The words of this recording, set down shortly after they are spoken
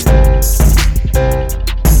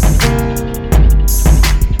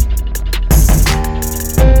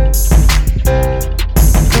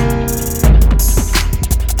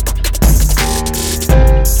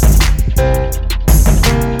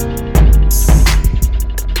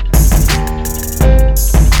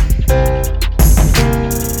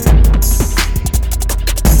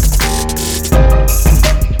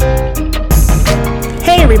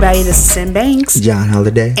everybody. This is Sim Banks. John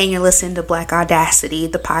Holiday. And you're listening to Black Audacity,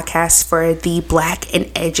 the podcast for the Black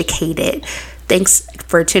and educated. Thanks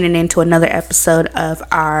for tuning in to another episode of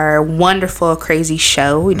our wonderful, crazy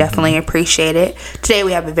show. We definitely appreciate it. Today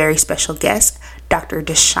we have a very special guest, Dr.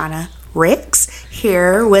 Deshauna Ricks,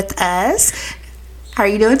 here with us. How are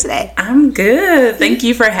you doing today? I'm good. Thank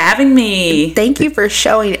you for having me. Thank you for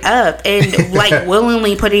showing up and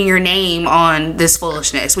willingly putting your name on this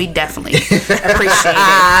foolishness. We definitely appreciate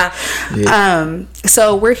it. Yeah.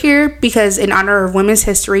 So we're here because in honor of Women's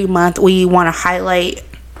History Month, we want to highlight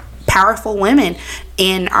powerful women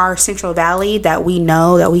in our Central Valley that we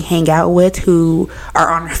know, that we hang out with, who are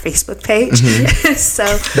on our Facebook page. Mm-hmm. So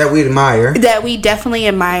that we admire. That we definitely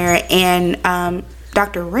admire. And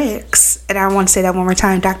Dr. Ricks, and I want to say that one more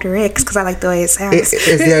time, Dr. Ricks, because I like the way it sounds.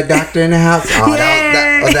 Is there a doctor in the house? Oh,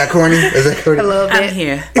 yeah. That corny? Is that corny? A little bit. I'm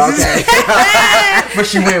here. Okay. But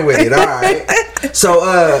she went with it. All right. So,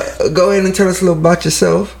 go ahead and tell us a little about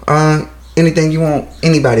yourself. Anything you want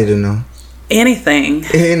anybody to know. Anything.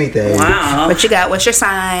 Wow. What you got? What's your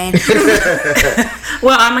sign?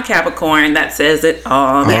 Well, I'm a Capricorn. That says it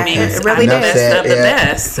all. That means it really I'm the best of the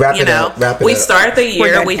best. We start the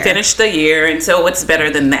year, we finish the year, and so what's better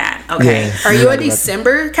than that? Okay. Yeah. Are you a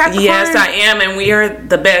December Capricorn? Yes, I am, and we are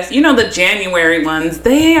the best. You know, the January ones,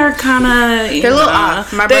 they are kind of... They're a little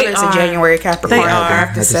off. My brother's a January Capricorn. They are. I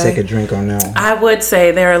have to take a drink on that one. I would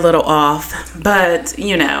say they're a little off, but,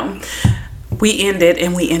 you know... We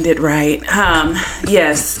ended right.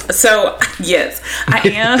 Yes. So, yes, I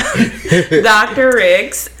am Dr.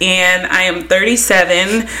 Ricks, and I am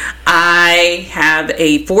 37. I have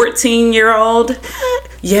a 14-year-old.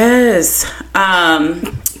 Yes.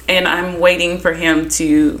 And I'm waiting for him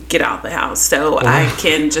to get out the house so I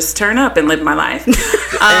can just turn up and live my life.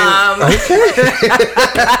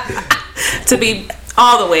 To be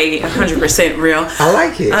all the way 100% real. I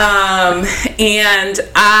like it. And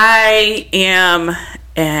I am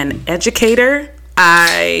an educator.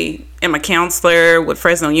 I am a counselor with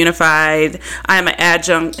Fresno Unified. I am an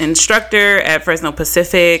adjunct instructor at Fresno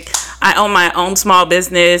Pacific. I own my own small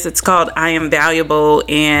business. It's called I Am Valuable,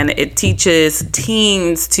 and it teaches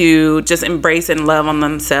teens to just embrace and love on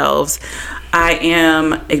themselves. I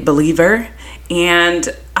am a believer, and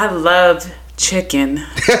I love chicken.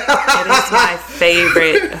 It is my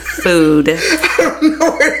favorite food. I don't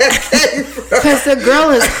know where that came from. Because the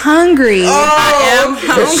girl is hungry. I am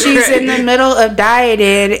hungry. She's in the middle of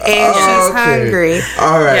dieting and she's hungry.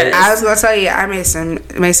 All right. Yes. I was gonna tell you, I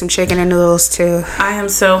made some chicken and noodles too. I am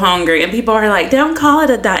so hungry, and people are like, "Don't call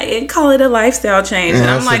it a diet, call it a lifestyle change." And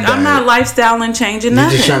I'm like, I'm not lifestyle and changing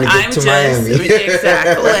nothing. You're just trying to get to Miami.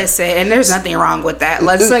 Exactly. Listen, and there's nothing wrong with that.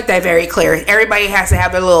 Let's make that very clear. Everybody has to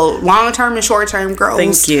have their little long-term and short-term goals.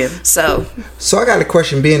 Thank you. So I got a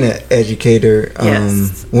question. Being an educator,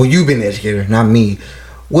 yes. Well, you've been an educator, not me.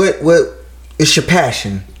 What is your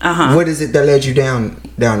passion? What is it that led you down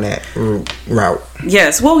that route?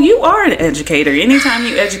 Yes. Well, you are an educator. Anytime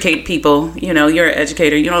you educate people, you know, you're an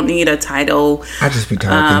educator. You don't need a title. I just be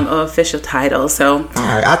talking. Official title. So. All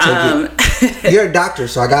right, I'll take it. You're a doctor,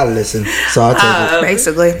 so I gotta listen. So I'll take it.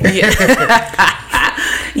 Basically. Yeah.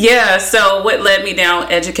 Yeah, so what led me down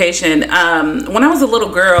education? When I was a little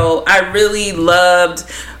girl, I really loved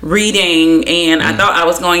reading, and I thought I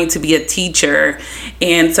was going to be a teacher.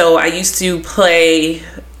 And so I used to play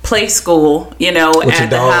school, you know, with at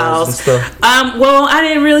the house. And stuff? Well, I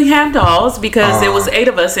didn't really have dolls because there was 8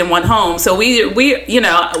 of us in one home. So we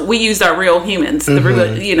used our real humans, the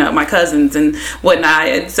real, you know, my cousins and whatnot.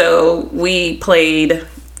 And so we played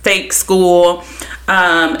fake school.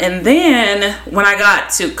 And then when I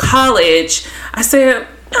got to college, I said,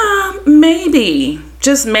 maybe,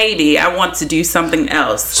 just maybe, I want to do something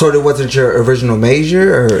else. So it wasn't your original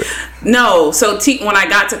major, or? No. So when I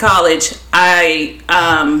got to college,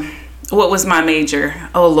 what was my major?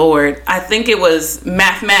 Oh, Lord. I think it was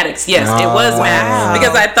mathematics. Yes, it was math.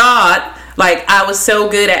 Because I thought, like, I was so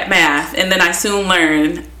good at math. And then I soon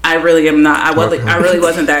learned I really am not. I really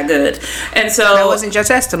wasn't that good. And so that wasn't your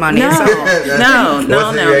testimony. No.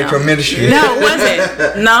 Your actual ministry. No, it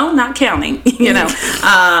wasn't. No, not counting. You know,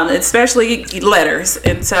 especially letters.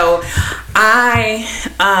 And so I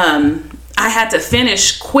had to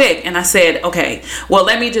finish quick, and I said, okay, well,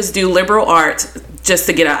 let me just do liberal arts just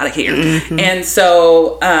to get out of here. Mm-hmm. And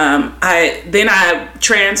so I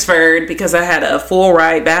transferred because I had a full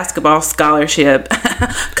ride basketball scholarship.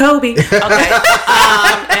 Kobe. Okay.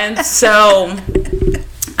 And so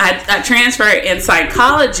I transferred, and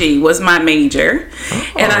psychology was my major.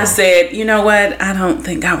 And I said, you know what? I don't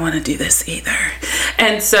think I want to do this either.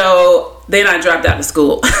 And so then I dropped out of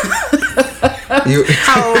school.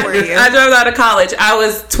 How old were you? I dropped out of college. I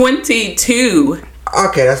was 22.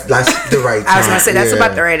 Okay, that's the right time. I was gonna say that's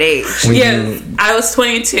about the right age. Yes, I was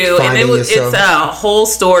 22, and it's a whole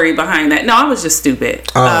story behind that. No, I was just stupid.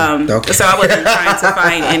 Okay. So I wasn't trying to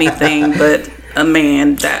find anything but a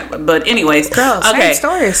man but anyways, girl, okay.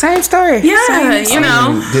 Same story. Yeah, you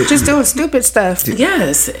know, just doing stupid stuff.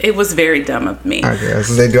 Yes, it was very dumb of me. Okay,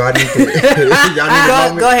 so do I need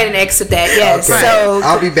to go ahead and exit that. Yes. Okay. So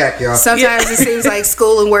I'll be back, y'all. Sometimes it seems like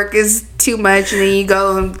school and work is too much, and then you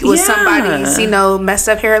go with somebody's, messed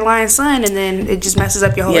up hairline son, and then it just messes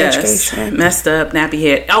up your whole education. Messed up nappy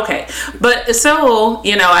head. Okay, but so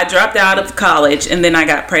I dropped out of college, and then I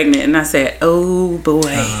got pregnant, and I said, "Oh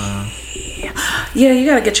boy." Yeah, you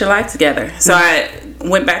got to get your life together. So I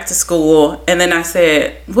went back to school, and then I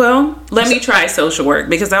said, well, let me try social work,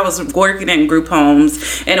 because I was working in group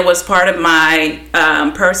homes, and it was part of my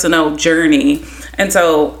personal journey. And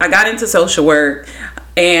so I got into social work,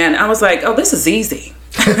 and I was like, oh, this is easy.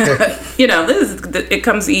 It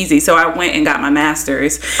comes easy. So I went and got my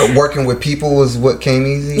master's. Working with people was what came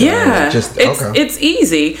easy? Yeah, it's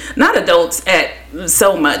easy. Not adults at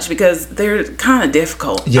so much, because they're kind of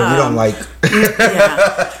difficult. Yeah, we don't like.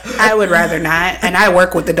 Yeah, I would rather not, and I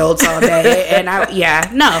work with adults all day, and I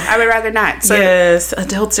would rather not. So. Yes,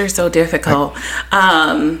 adults are so difficult,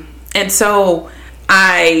 and so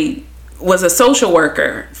I was a social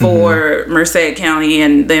worker for Merced County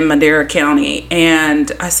and then Madera County,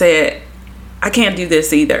 and I said, I can't do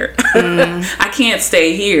this either. I can't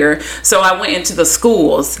stay here. So I went into the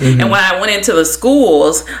schools, and when I went into the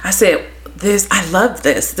schools, I said, I love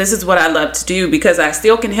this. This is what I love to do, because I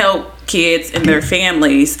still can help kids and their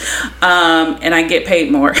families, and I get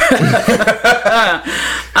paid more.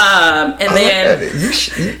 And then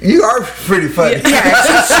you are pretty funny.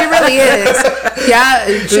 Yeah, she really is.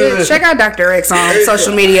 Yeah, check out Dr. X on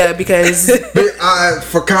social media, because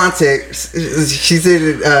for context, she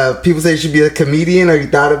said people say she'd be a comedian. Or you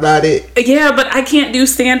thought about it? Yeah, but I can't do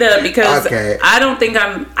stand up, because I don't think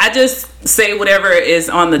I just say whatever is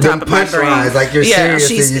on the top of my brain. Like you're serious,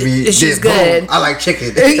 she's good. I like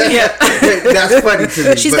chicken. Yeah, that's funny to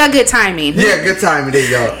me. She's got good timing. Yeah, good timing. There you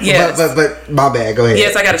go. Yes. But my bad. Go ahead.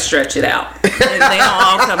 Yes, I got to stretch it out. They don't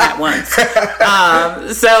all come at once.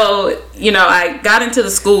 So I got into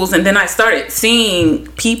the schools, and then I started seeing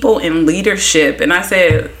people in leadership, and I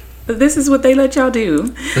said, "This is what they let y'all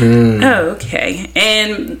do." Oh, okay.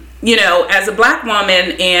 And as a Black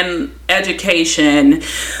woman in education,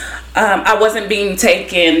 I wasn't being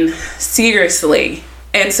taken seriously.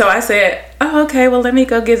 And so I said, oh, okay, well, let me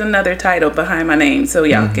go get another title behind my name so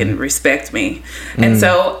y'all can respect me. And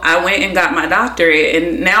so I went and got my doctorate,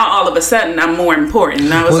 and now all of a sudden I'm more important.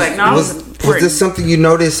 And I was like, no, was this something you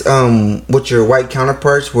noticed with your white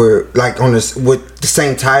counterparts, were like with the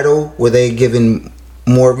same title, were they given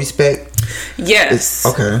more respect? Yes.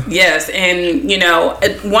 Okay. Yes. And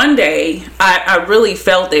one day I really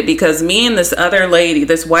felt it, because me and this other lady,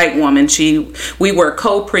 this white woman, we were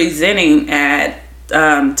co-presenting at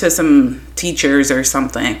to some teachers or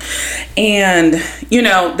something, and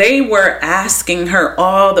they were asking her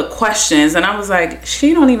all the questions, and I was like,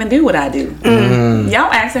 she don't even do what I do.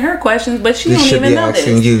 Y'all asking her questions, but she don't even know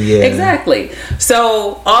this. You, yeah. Exactly.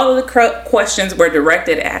 So all of the questions were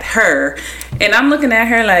directed at her, and I'm looking at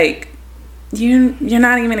her like, you're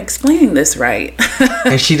not even explaining this right.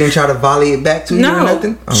 And she didn't try to volley it back to you or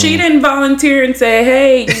nothing? She didn't volunteer and say,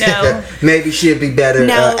 hey, maybe she'd be better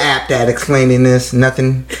apt at explaining this.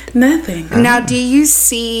 Nothing. Now, do you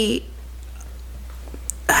see,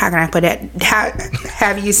 how can I put it?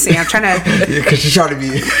 Have you seen, I'm trying to. Because you're trying to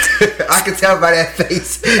be, I can tell by that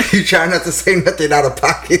face, you trying not to say nothing out of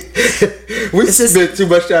pocket. We spent too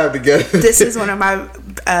much time together. This is one of my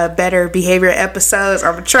better behavior episodes.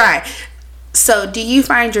 I'm going to try. So, do you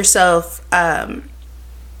find yourself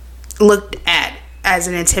looked at as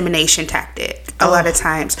an intimidation tactic a lot of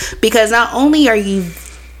times? Because not only are you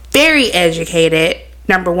very educated,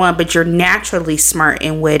 number one, but you're naturally smart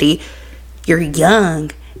and witty, you're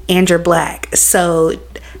young, and you're Black. So,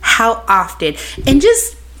 how often? And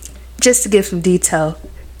just to give some detail,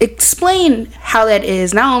 explain how that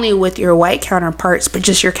is, not only with your white counterparts, but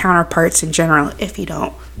just your counterparts in general, if you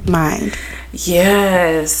don't mind.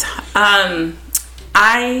 Yes.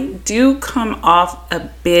 I do come off a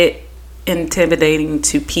bit intimidating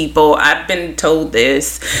to people. I've been told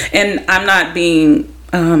this, and I'm not being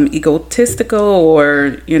egotistical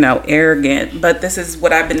or arrogant, but this is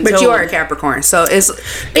what I've been told. But you are a Capricorn, so it's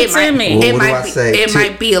in me. It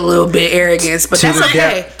might be a little bit arrogance, but that's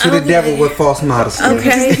okay. To the devil with false modesty.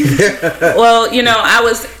 Okay. Well, I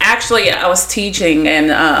was teaching,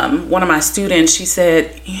 and one of my students, she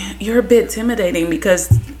said, "You're a bit intimidating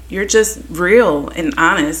because you're just real and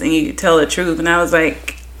honest, and you tell the truth." And I was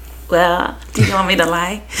like, "Well, do you want me to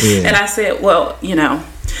lie?" Yeah. And I said, "Well,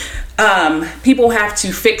 people have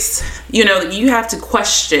to fix, you have to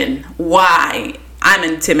question why I'm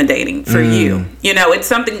intimidating for you. It's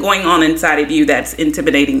something going on inside of you that's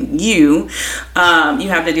intimidating you. You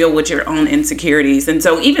have to deal with your own insecurities. And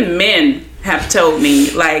so even men have told me,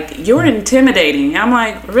 like, you're intimidating. I'm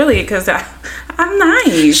like, really? Because I'm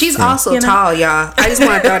nice. She's also tall, y'all. I just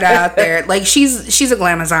want to throw that out there. Like, she's a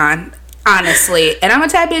glamazon. Honestly, and I'm a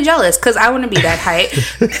tad bit jealous because I want to be that height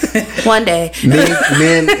one day.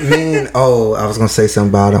 Men. Oh, I was gonna say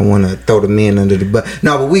something about I don't want to throw the men under the bus.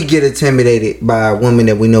 No, but we get intimidated by women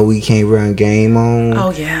that we know we can't run game on.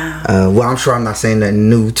 Oh yeah. Well, I'm sure I'm not saying nothing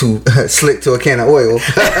new to slick to a can of oil,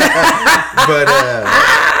 but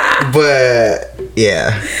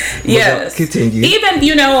yeah. Yes. Continue.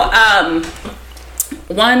 Even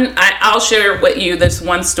I'll share with you this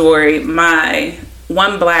one story. My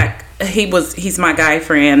one black. He's my guy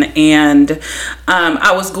friend, and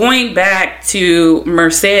I was going back to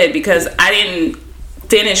Merced because I didn't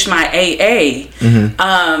finish my AA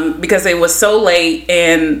because it was so late,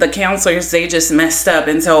 and the counselors, they just messed up.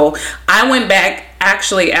 And so I went back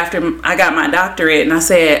actually after I got my doctorate, and I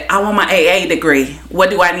said, I want my AA degree. What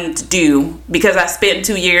do I need to do? Because I spent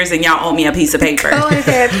 2 years and y'all owe me a piece of paper. Go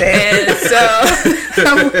ahead, then. And so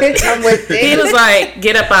I'm with it. He was like,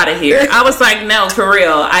 get up out of here. I was like, no, for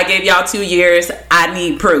real. I gave y'all 2 years. I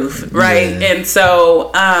need proof, right? Yeah. And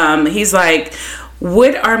so he's like,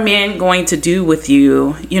 what are men going to do with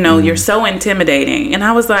you? You're so intimidating. And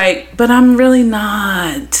I was like, but I'm really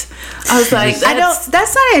not. I was like, that's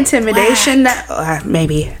not intimidation. That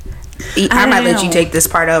maybe I might let you take this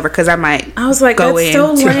part over because I might. I was like, go that's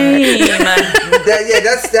so lame.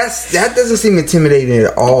 That doesn't seem intimidating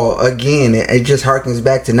at all. Again, it just harkens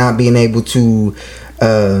back to not being able to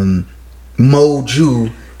mold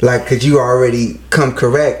you. Like, could you already come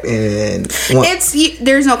correct and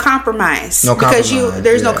there's no compromise.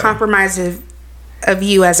 There's no compromise of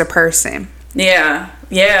you as a person. Yeah,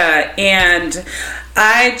 and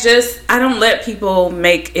I don't let people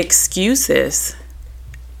make excuses,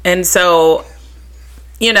 and so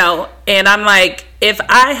and I'm like, if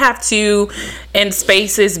I have to in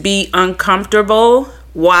spaces be uncomfortable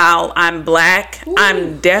while I'm black,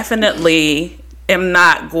 I'm definitely am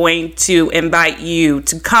not going to invite you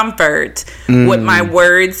to comfort with my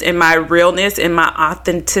words and my realness and my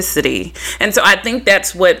authenticity. And so I think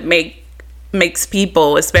that's what makes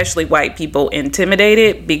people, especially white people,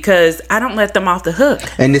 intimidated, because I don't let them off the hook.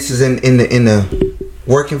 And this is in the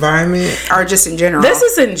work environment, or just in general? This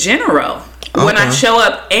is in general. Okay. When I show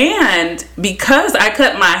up, and because I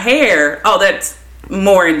cut my hair, that's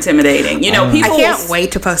more intimidating. People. I can't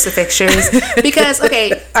wait to post the pictures because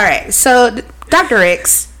all right. So Dr.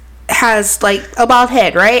 X has like a bald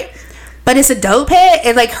head, right? But it's a dope head,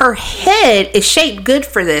 and like her head is shaped good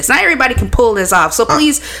for this. Not everybody can pull this off, so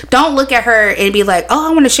please don't look at her and be like,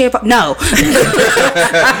 "Oh, I want to shape up." No,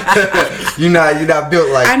 you're not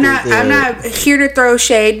built like I'm not here to throw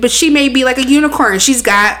shade, but she may be like a unicorn. She's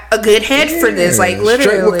got a good head for this, like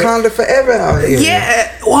literally. Straight Wakanda forever out here.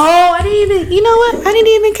 Yeah. Whoa, I didn't even. You know what? I didn't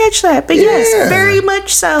even catch that, but yes, very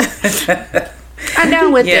much so. I'm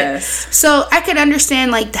down with it. So I could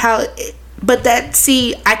understand like how. But I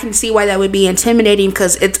can see why that would be intimidating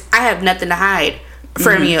because I have nothing to hide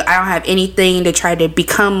from you. I don't have anything to try to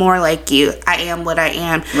become more like you. I am what I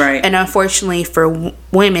am. Right. And unfortunately for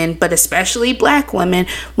women, but especially black women,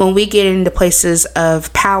 when we get into places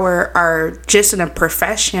of power or just in a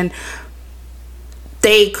profession,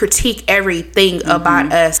 they critique everything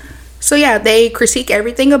about us. So yeah, they critique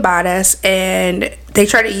everything about us and they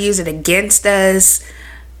try to use it against us.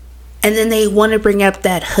 And then they want to bring up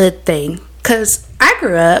that hood thing. Because I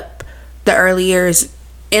grew up the early years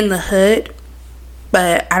in the hood,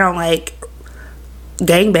 but I don't like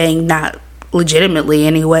gangbang, not legitimately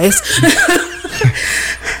anyways.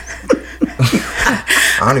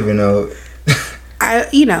 I don't even know.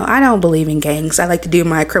 I don't believe in gangs. I like to do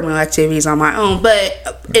my criminal activities on my own.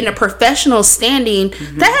 But in a professional standing,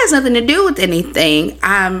 that has nothing to do with anything.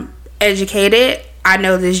 I'm educated. I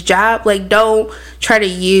know this job. Like, don't try to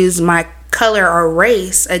use my color or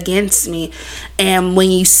race against me. And when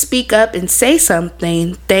you speak up and say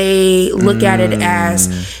something, they look at it as,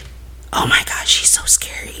 oh my God, she's so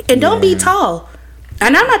scary. And don't be tall.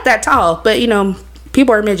 And I'm not that tall, but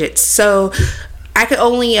people are midgets. So I could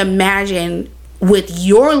only imagine with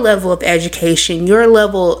your level of education, your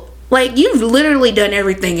level, like, you've literally done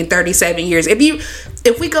everything in 37 years.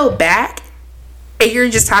 If we go back and you're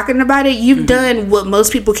just talking about it, you've done what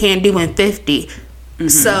most people can't do in 50.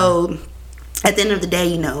 So at the end of the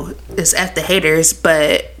day, it's F the haters,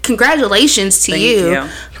 but congratulations to you.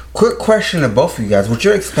 Quick question to both of you guys. What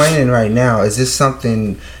you're explaining right now, is this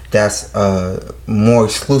something that's more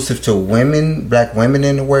exclusive to women, black women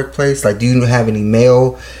in the workplace? Like, do you have any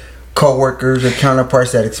male co-workers or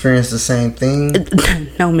counterparts that experience the same thing?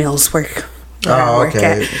 No males work. Oh,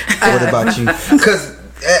 okay. What about you? Because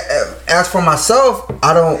as for myself,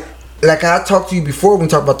 I don't, like I talked to you before when we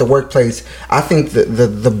talked about the workplace. I think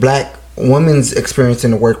the black woman's experience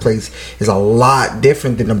in the workplace is a lot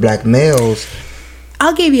different than the black males.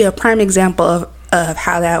 I'll give you a prime example of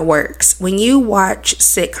how that works. When you watch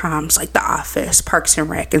sitcoms like The Office, Parks and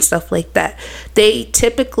Rec, and stuff like that, they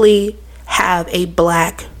typically have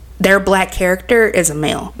their black character is a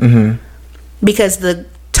male. Because the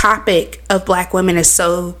topic of black women is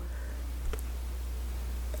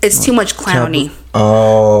it's too much clowning.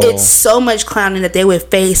 It's so much clowning that they would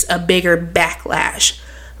face a bigger backlash.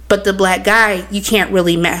 But the black guy, you can't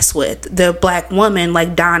really mess with. The black woman,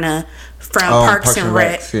 like Donna from Parks and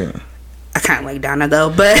Rec. Yeah. I kind of like Donna though,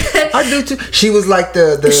 but I do too. She was like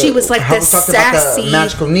the she was like the sassy, about the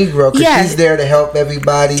magical Negro, because she's there to help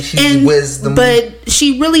everybody. She's wisdom, but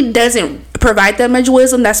she really doesn't provide that much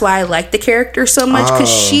wisdom. That's why I like the character so much, because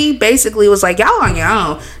she basically was like, y'all on your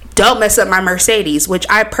own. Don't mess up my Mercedes, which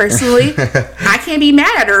I personally I can't be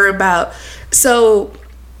mad at her about. So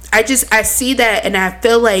I see that, and I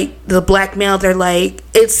feel like the black male, they're like,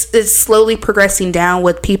 it's slowly progressing down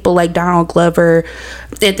with people like Donald Glover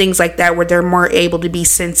and things like that, where they're more able to be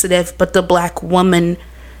sensitive. But the black woman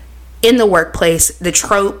in the workplace, the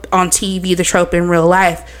trope on TV, the trope in real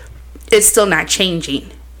life, it's still not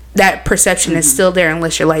changing. That perception is still there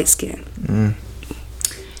unless you're light skinned.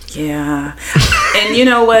 Yeah. And you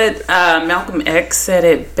know what? Malcolm X said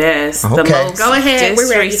it best. Okay. The most Go ahead.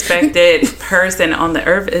 disrespected person on the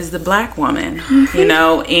earth is the black woman.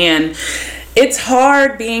 And it's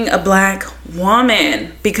hard being a black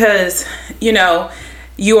woman because,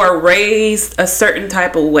 you are raised a certain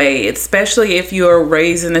type of way, especially if you are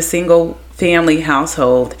raised in a single family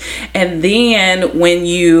household. And then when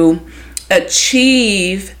you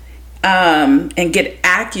achieve and get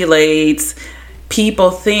accolades,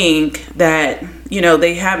 people think that,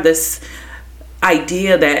 they have this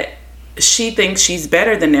idea that she thinks she's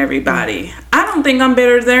better than everybody. I don't think I'm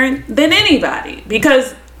better than anybody,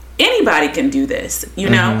 because anybody can do this,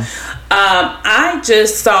 I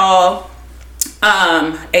just saw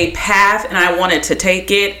a path and I wanted to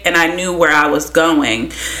take it, and I knew where I was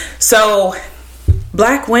going. So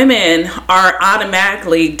black women are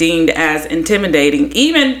automatically deemed as intimidating.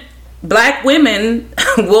 Even black women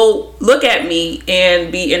will look at me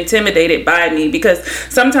and be intimidated by me, because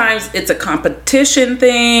sometimes it's a competition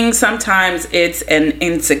thing, sometimes it's an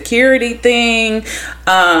insecurity thing,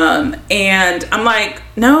 and I'm like,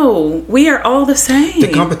 no, we are all the same.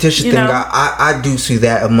 The competition thing, I do see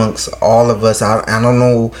that amongst all of us. I don't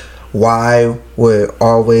know why we're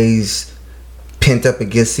always pent up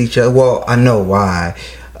against each other. Well, I know why.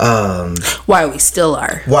 Why we still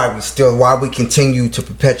are. Why we continue to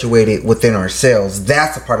perpetuate it within ourselves.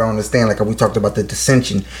 That's the part I don't understand. Like we talked about the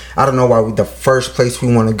dissension. I don't know why the first place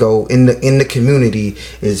we want to go in the community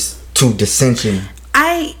is to dissension.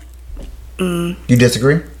 You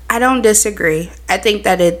disagree? I don't disagree. I think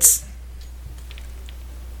that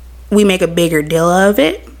we make a bigger deal of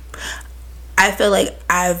it. I feel like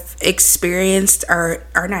I've experienced, or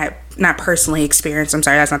not personally experienced, I'm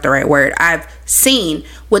sorry, that's not the right word. I've seen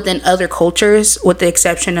within other cultures, with the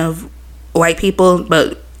exception of white people,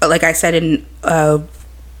 but like I said in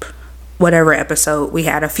whatever episode we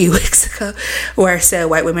had a few weeks ago, where I said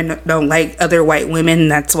white women don't like other white women,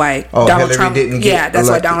 that's why Donald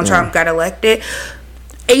Trump got elected.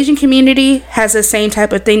 Asian community has the same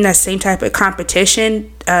type of thing, that same type of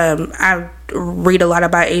competition. I read a lot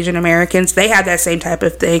about Asian Americans. They have that same type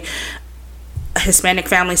of thing. Hispanic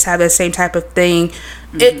families have that same type of thing.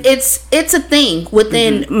 It's a thing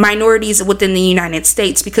within minorities within the United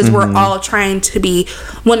States, because we're all trying to be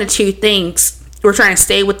one of two things. We're trying to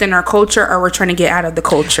stay within our culture, or we're trying to get out of the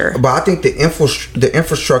culture. But I think the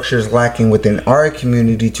infrastructure is lacking within our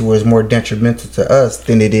community to where it's more detrimental to us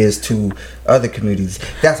than it is to other communities.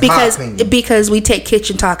 That's my opinion. Because we take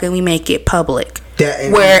kitchen talk and we make it public.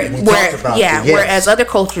 whereas other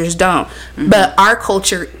cultures don't. But our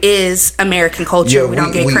culture is American culture. We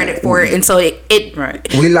don't get credit for it, and so it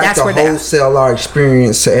we like to wholesale our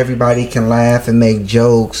experience so everybody can laugh and make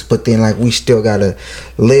jokes, but then like we still gotta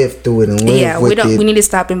live through it and live with it. We need to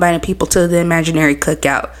stop inviting people to the imaginary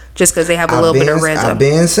cookout just because they have a little bit of rhythm. I've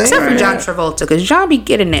been saying, except for John Travolta, because John be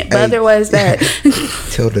getting it, but otherwise that.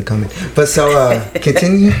 Tilda coming, but so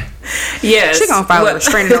continue. Yes, she gonna file a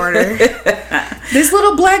restraining order. This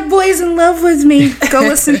little black boy's in love with me. Go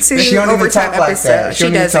listen to she don't Overtime even talk episode. Like that. She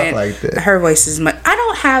doesn't. Talk like that. Her voice is much. I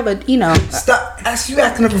don't have a Stop. You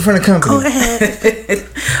acting up in front of company. Go ahead.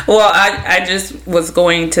 Well, I just was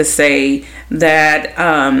going to say that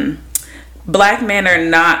black men are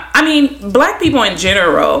not. I mean, black people in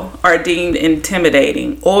general are deemed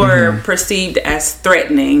intimidating or perceived as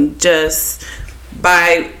threatening just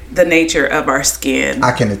by the nature of our skin.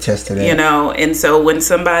 I can attest to that. And so when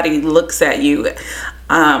somebody looks at you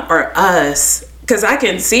or us, because I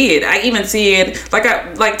can see it. I even see it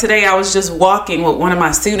like today I was just walking with one of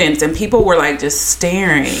my students and people were like just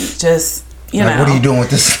staring, just like, what are you doing with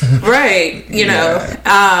this? Right.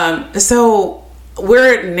 So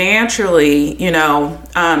we're naturally,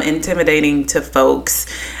 intimidating to folks,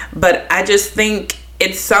 but I just think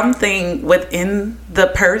it's something within the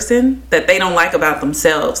person that they don't like about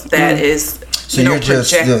themselves that is, so you're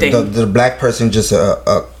just the black person, just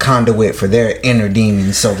a conduit for their inner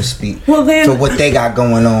demons, so to speak. Well, then, for what they got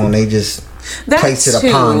going on, they just place it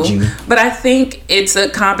upon you. But I think it's a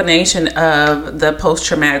combination of the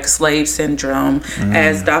post-traumatic slave syndrome,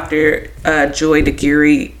 as Dr. Joy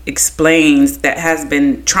DeGury explains, that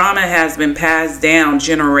trauma has been passed down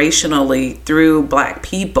generationally through black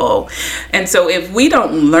people. And so if we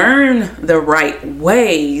don't learn the right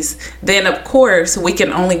ways, then of course we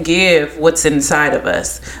can only give what's inside of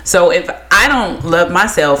us. So if I don't love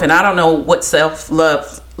myself and I don't know what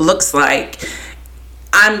self-love looks like,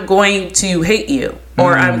 I'm going to hate you,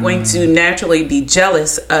 or I'm going to naturally be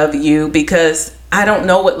jealous of you because I don't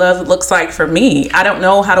know what love looks like for me. I don't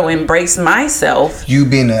know how to embrace myself. You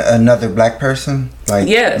being another black person, like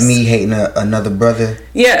me hating another brother.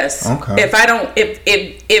 Yes. Okay. If I don't,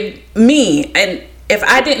 if me, and if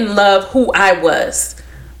I didn't love who I was,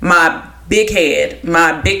 my big head,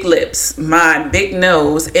 my big lips, my big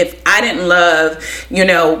nose, if I didn't love,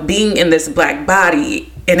 being in this black body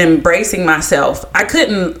and embracing myself, I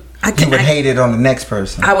would hate it on the next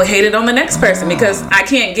person. I would hate it on the next person because I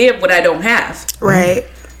can't give what I don't have. Right.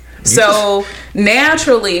 So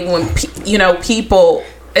naturally, when people,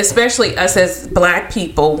 especially us as black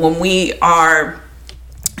people, when we are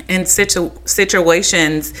in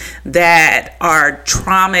situations that are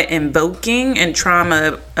trauma invoking and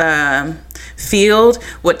trauma filled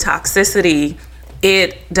with toxicity,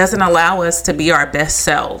 it doesn't allow us to be our best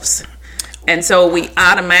selves. And so we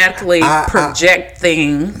automatically project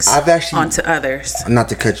things onto others. Not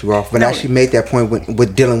to cut you off, but I actually made that point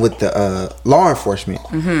with dealing with the law enforcement.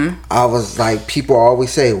 I was like, people always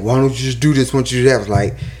say, why don't you just do this? Why don't you do that? I was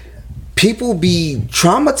like, people be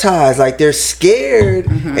traumatized, like they're scared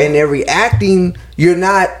and they're reacting. You're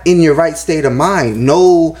not in your right state of mind.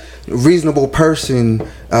 No reasonable person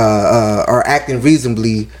or acting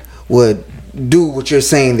reasonably would do what you're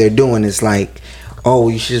saying they're doing. It's like, oh,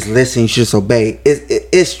 you should just listen, you should just obey.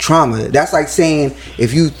 It's trauma. That's like saying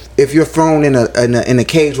if you're thrown in a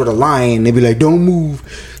cage with a lion, they be like, don't move,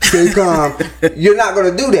 stay calm. You're not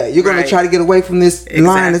gonna do that. You're gonna try to get away from this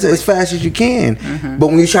lion as fast as you can. But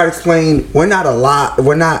when you try to explain, we're not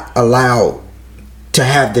allowed to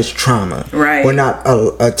have this trauma. Right. We're not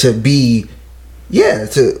to be.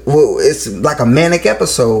 It's like a manic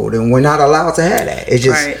episode, and we're not allowed to have that. It's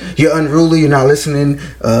just you're unruly, you're not listening.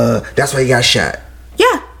 That's why you got shot.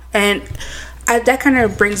 Yeah, and that kind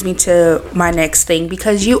of brings me to my next thing,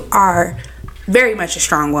 because you are very much a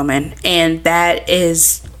strong woman, and that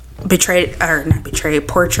is portrayed. I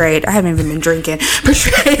haven't even been drinking.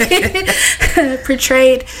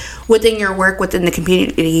 Portrayed within your work, within the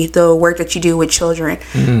community, the work that you do with children.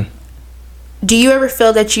 Do you ever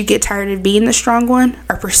feel that you get tired of being the strong one,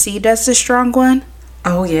 or perceived as the strong one?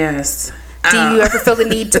 Oh, yes. Do you ever feel the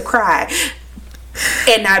need to cry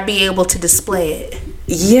and not be able to display it?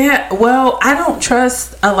 Yeah, well, I don't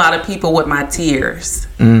trust a lot of people with my tears,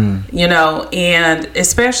 and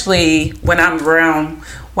especially when I'm around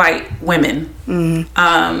white women.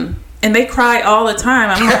 And they cry all the time.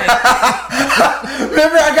 I'm like,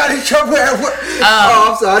 remember I got in trouble at work.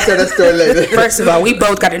 I'm sorry, I'll tell that story later. First of all, we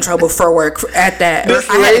both got in trouble for work at that.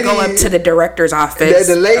 I had to go up to the director's office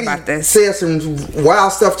the lady about this. Said some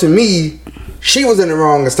wild stuff to me. She was in the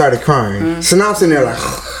wrong and started crying. So now I'm sitting there like,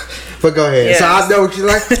 But go ahead. Yes. So I know she's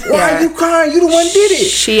like, why are you crying? You the one did it.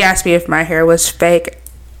 She asked me if my hair was fake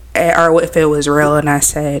or if it was real, and I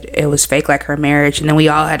said it was fake, like her marriage, and then we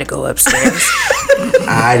all had to go upstairs.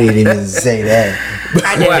 I didn't even say that.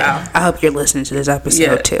 I did. Wow. I hope you're listening to this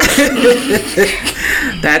episode too.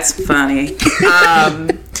 That's funny.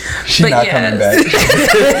 She's But not coming back.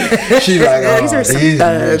 She's like, oh, These are some easy.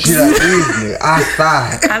 thugs. She's like, easy. I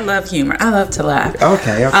thought. I love humor. I love to laugh.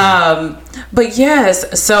 Okay. But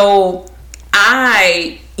yes, so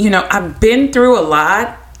I've been through a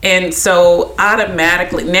lot, and so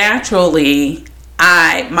automatically, naturally,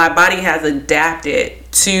 my body has adapted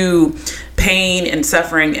to pain and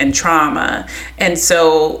suffering and trauma, and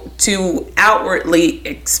so to outwardly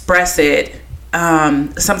express it,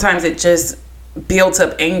 sometimes it just builds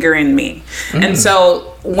up anger in me. And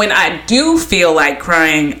so when I do feel like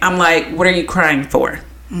crying, I'm like, what are you crying for?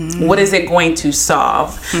 What is it going to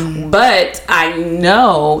solve? But I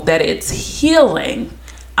know that it's healing.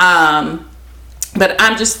 But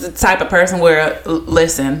I'm just the type of person where,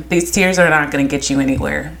 listen, these tears are not going to get you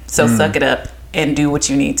anywhere. So suck it up and do what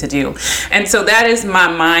you need to do. And so that is my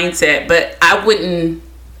mindset. But I wouldn't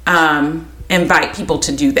invite people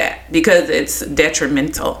to do that because it's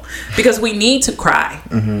detrimental. Because we need to cry.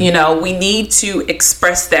 We need to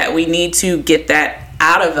express that. We need to get that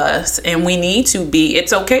out of us, and we need to be,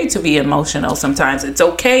 it's okay to be emotional sometimes. It's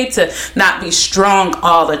okay to not be strong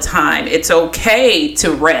all the time. It's okay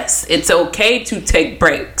to rest. It's okay to take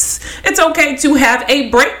breaks. It's okay to have a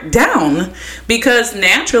breakdown, because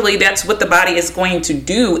naturally that's what the body is going to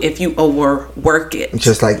do if you overwork it.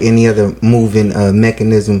 Just like any other moving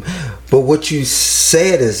mechanism. But what you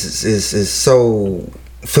said is so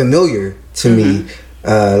familiar to me.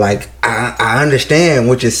 Like I understand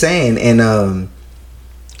what you're saying, and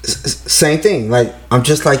same thing. Like, I'm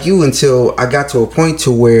just like you until I got to a point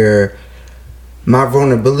to where my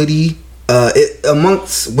vulnerability,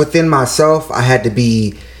 amongst within myself, I had to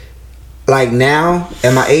be like, now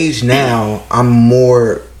at my age now, I'm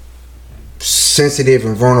more sensitive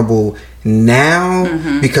and vulnerable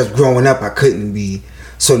now because growing up I couldn't be.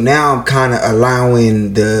 So now I'm kind of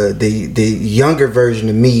allowing the younger version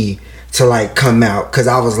of me to like come out, because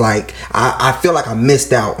I was like, I feel like I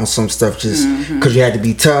missed out on some stuff just because you had to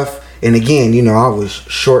be tough. And again, I was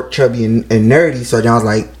short, chubby, and nerdy, so then I was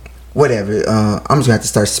like, whatever, I'm just gonna have to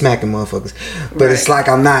start smacking motherfuckers. But it's like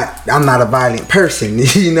I'm not a violent person,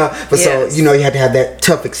 But so you have to have that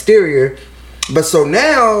tough exterior. But so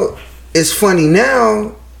now it's funny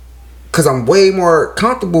now because I'm way more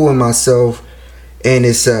comfortable in myself, and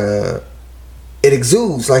it's it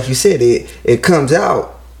exudes, like you said, it comes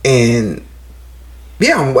out. And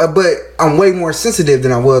but I'm way more sensitive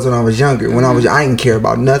than I was when I was younger. When I didn't care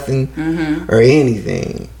about nothing or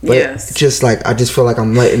anything. But just like, I just feel like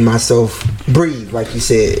I'm letting myself breathe, like you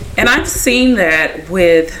said. And I've seen that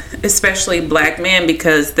with especially black men,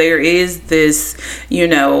 because there is this,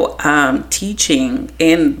 teaching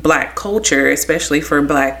in black culture, especially for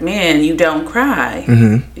black men, you don't cry.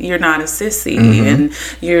 You're not a sissy, and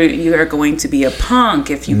you are going to be a punk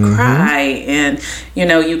if you cry, and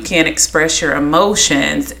you can't express your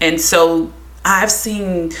emotions. And so I've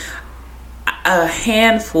seen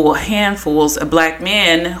handfuls of black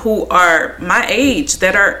men who are my age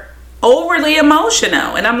that are overly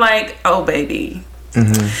emotional, and I'm like, oh baby,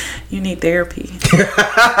 you need therapy.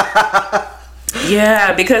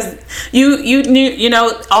 Yeah, because you knew,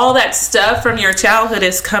 all that stuff from your childhood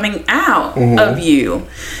is coming out of you,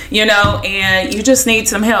 and you just need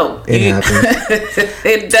some help. It happens.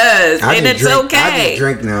 It does, and it's okay. I just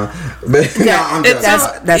drink now, but I'm joking.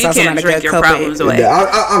 That's you also can't not a drink good your coping. problems away.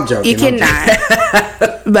 Yeah, I'm joking. You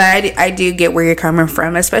cannot. But I do get where you're coming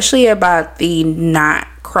from, especially about the not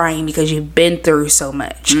crying because you've been through so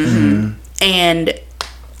much. And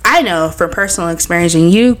I know from personal experience,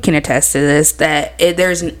 and you can attest to this, that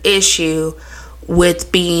there's an issue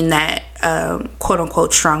with being that quote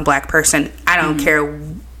unquote strong black person. I don't care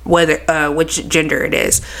whether which gender it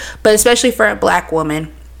is, but especially for a black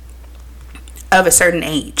woman of a certain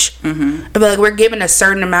age. I feel like we're given a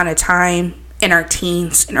certain amount of time in our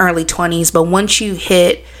teens and early 20s, but once you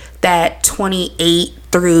hit that 28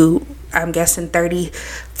 through, I'm guessing 30,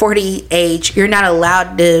 40 age, you're not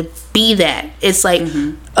allowed to be that. It's like,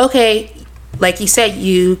 okay, like you said,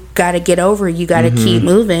 you got to get over it. You got to keep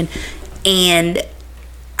moving. And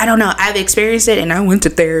I don't know, I've experienced it, and I went to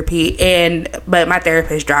therapy, but my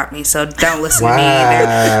therapist dropped me, so don't listen to me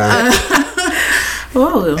either.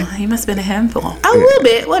 Whoa, he must have been a handful. A little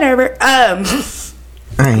bit, whatever.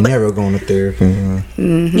 I ain't never going to therapy.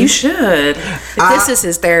 You should. This is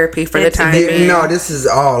his therapy for the time being. No, this is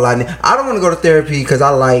all I need. I don't want to go to therapy because I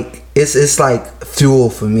like it's like fuel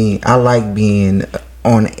for me. I like being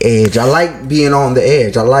on edge. I like being on the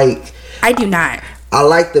edge. I do not. I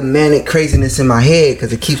like the manic craziness in my head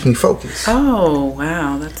because it keeps me focused. Oh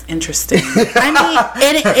wow, that's interesting. I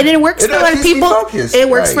mean, and it works for a lot of people. It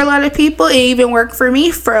works for a lot of people. It even worked for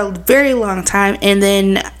me for a very long time, and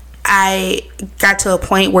then I got to a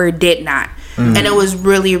point where it did not. And it was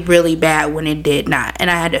really, really bad when it did not.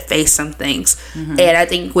 And I had to face some things. And I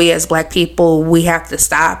think we as black people, we have to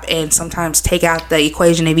stop and sometimes take out the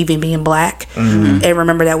equation of even being black and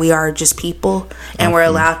remember that we are just people and we're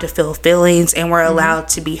allowed to feel feelings and we're allowed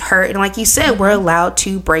to be hurt. And like you said, we're allowed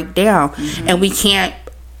to break down. And we can't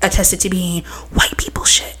attest it to being white people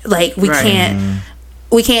shit. Like, we can't...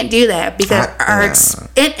 We can't do that because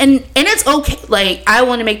and it's okay. Like, I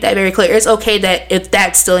want to make that very clear. It's okay that if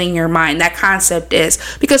that's still in your mind, that concept is,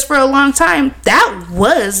 because for a long time that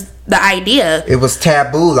was the idea. It was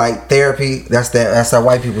taboo, like therapy. That's that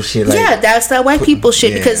white people shit. Like, yeah, that's that white people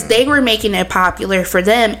shit because they were making it popular for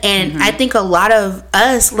them, and I think a lot of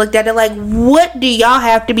us looked at it like, what do y'all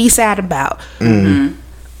have to be sad about?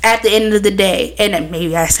 At the end of the day, and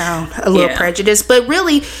maybe I sound a little prejudiced, but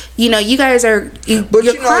really, you guys are you're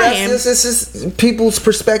crying. This is people's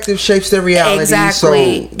perspective shapes their reality.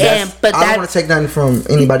 Exactly, so I don't want to take nothing from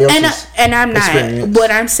anybody else's. And I'm not. Experience. What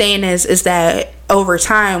I'm saying is that over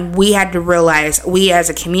time we had to realize, we as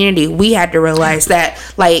a community, we had to realize that,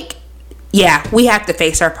 like, yeah, we have to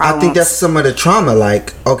face our problems. I think that's some of the trauma.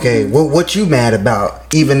 Like, okay, what you mad about?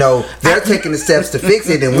 Even though they're taking the steps to fix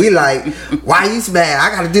it, and we like, why you mad?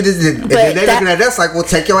 I gotta do this. And then they're looking at us like, well,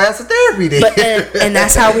 take your ass to therapy then. But, and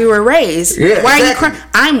that's how we were raised. Yeah, why are you crying?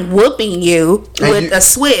 I'm whooping you with a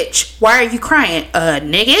switch. Why are you crying,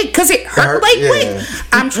 nigga? Because it hurt. Like, wait,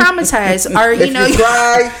 I'm traumatized. Or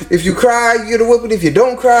if you cry, you get a whooping. If you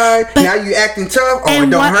don't cry, now you acting tough. Oh, it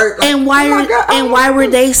don't hurt. Like, and why were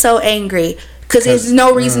they so angry? Because there's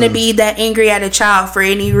no reason to be that angry at a child for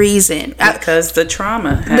any reason. Because the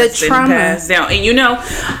trauma has been passed down. And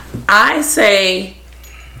I say,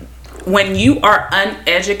 when you are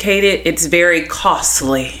uneducated, it's very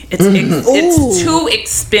costly. It's too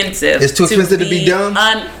expensive. It's too expensive to be dumb?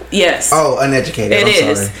 Yes. Oh, uneducated.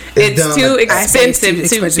 It's too expensive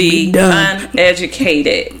to be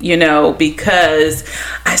uneducated, because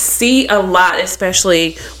I see a lot,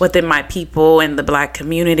 especially within my people in the black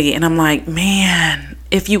community. And I'm like, man,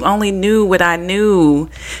 if you only knew what I knew,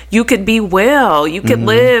 you could be well. You could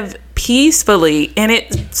live peacefully. And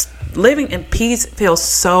living in peace feels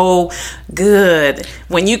so good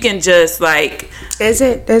when you can just like... Is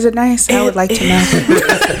it nice? I would like to know.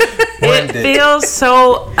 It feels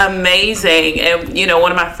so amazing. And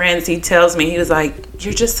one of my friends, he tells me, he was like,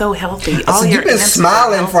 you're just so healthy. You've been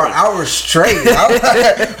smiling for hours straight.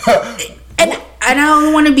 And I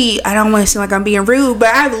don't want to seem like I'm being rude, but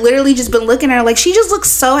I've literally just been looking at her like, she just looks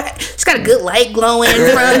she's got a good light glowing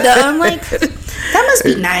from I'm like, that must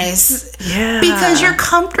be nice. Yeah. Because you're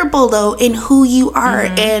comfortable though in who you are.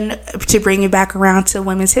 And to bring it back around to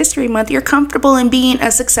Women's History Month, you're comfortable in being a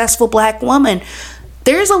successful black woman.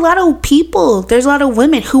 There's a lot of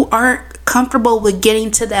women who aren't comfortable with getting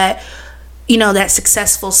to that, that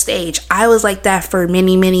successful stage. I was like that for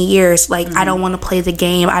many, many years. Like, I don't want to play the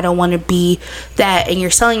game. I don't want to be that. And you're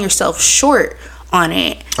selling yourself short on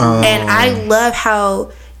it. And I love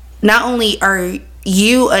how not only are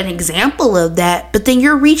you an example of that, but then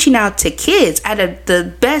you're reaching out to kids at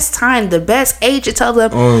the best time, the best age to tell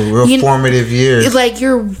them, formative years. Like,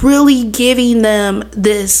 you're really giving them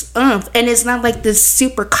this oomph, and it's not like this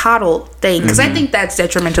super coddled thing, because I think that's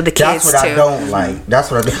detrimental to kids too. That's what I don't like.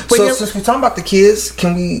 That's what I do. So since we're talking about the kids,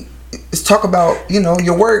 can we talk about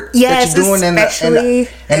your work that you're doing and the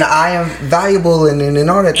I Am Valuable and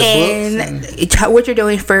all that, the books and what you're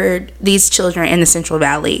doing for these children in the Central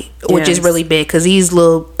Valley, which is really big because these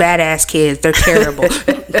little badass kids, they're terrible.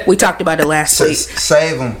 We talked about it last week.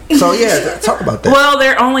 Save them. So talk about that. Well,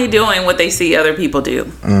 they're only doing what they see other people do.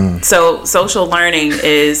 So social learning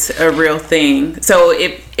is a real thing. So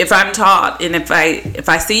if I'm taught and if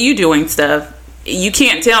I see you doing stuff, you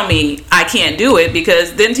can't tell me I can't do it,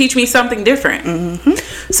 because then teach me something different.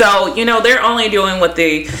 So they're only doing what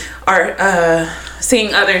they are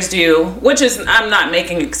seeing others do, which is, I'm not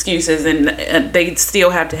making excuses, and they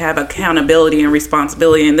still have to have accountability and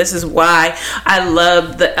responsibility. And this is why I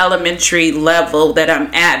love the elementary level that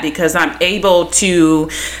I'm at, because I'm able to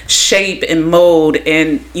shape and mold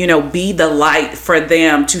and, you know, be the light for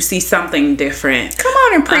them to see something different. Come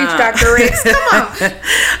on and preach, Dr. Riggs. Come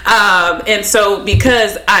on. And so,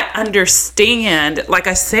 because I understand, like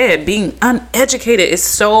I said, being uneducated is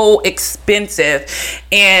so expensive,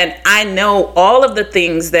 and I know all of the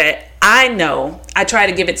things that I know, I try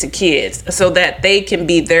to give it to kids so that they can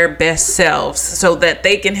be their best selves, so that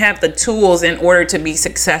they can have the tools in order to be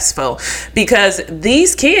successful. Because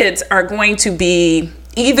these kids are going to be,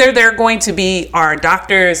 either they're going to be our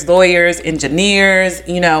doctors, lawyers, engineers,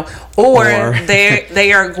 you know, or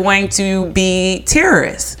they are going to be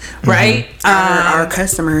terrorists, right? Our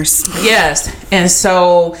customers. Yes. And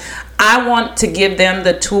so I want to give them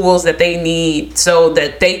the tools that they need so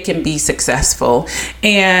that they can be successful.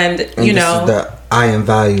 And you know, this is the I Am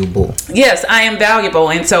Valuable. Yes, I Am Valuable.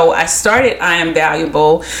 And so I started I Am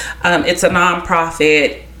Valuable. It's a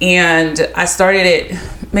nonprofit, and I started it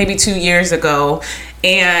maybe 2 years ago.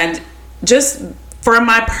 And just from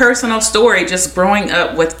my personal story, just growing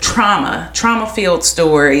up with trauma-filled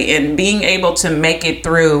story, and being able to make it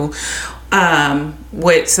through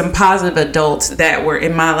with some positive adults that were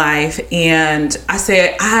in my life. And I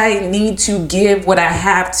said, I need to give what I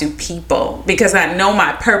have to people, because I know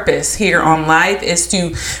my purpose here on life is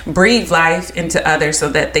to breathe life into others so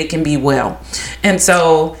that they can be well. And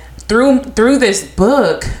so through this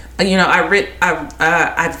book, you know,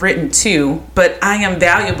 I've written 2, but I Am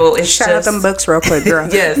Valuable. It's Shout out them books real quick, girl.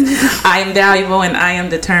 Yes, I Am Valuable and I Am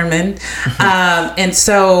Determined. And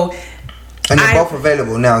so, and they're both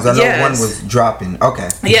available now. So I know one was dropping. Okay.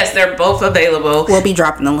 Yes, they're both available. We'll be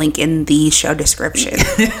dropping the link in the show description.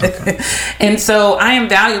 Okay. And so, I Am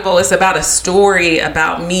Valuable is about a story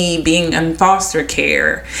about me being in foster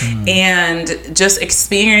care and just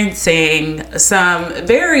experiencing some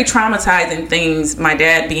very traumatizing things. My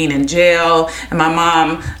dad being in jail, and my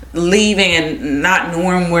mom leaving and not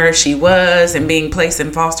knowing where she was, and being placed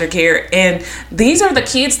in foster care. And these are the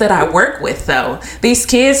kids that I work with, though. These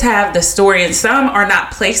kids have the story, and some are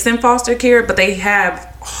not placed in foster care, but they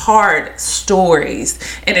have hard stories,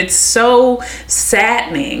 and it's so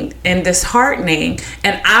saddening and disheartening.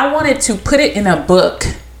 And I wanted to put it in a book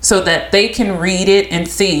so that they can read it and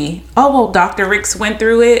see, oh, well, Dr. Riggs went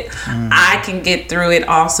through it. I can get through it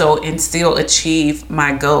also and still achieve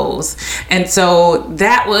my goals. And so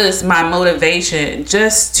that was my motivation,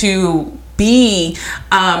 just to be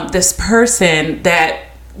this person that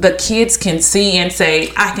the kids can see and say,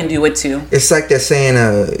 I can do it too. It's like that saying,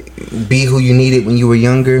 be who you needed when you were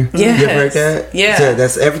younger. Yes. You ever heard that? Yeah. So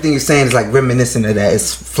that's everything you're saying is like reminiscent of that.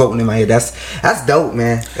 It's floating in my head. That's dope,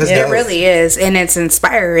 man. That's dope. It really is, and it's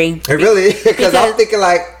inspiring. It really is, because I'm thinking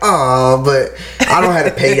like, oh, but I don't have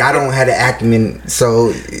to pay. I don't have the acumen.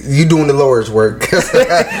 So you doing the Lord's work. I'm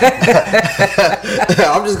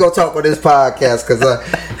just gonna talk on this podcast because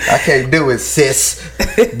I can't do it, sis.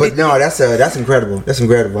 But no, that's incredible. That's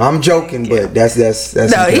incredible. I'm joking, but that's no,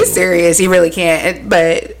 incredible. He's serious. He really can't.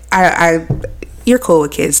 But I you're cool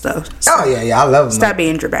with kids though. So oh yeah, I love them. Stop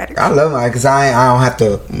being dramatic. I love them because I don't have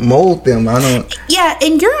to mold them. I don't. Yeah,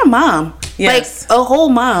 and you're a mom. Yes. Like a whole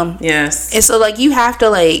mom. Yes. And so like you have to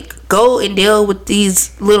like go and deal with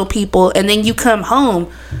these little people, and then you come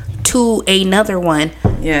home to another one.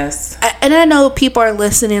 Yes. And I know people are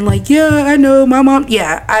listening like, yeah, I know my mom.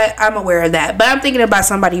 Yeah, I'm aware of that. But I'm thinking about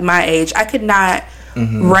somebody my age. I could not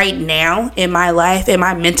right now in my life, in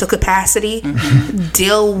my mental capacity,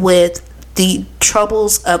 deal with the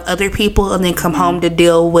troubles of other people and then come home to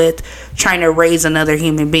deal with trying to raise another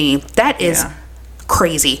human being. That is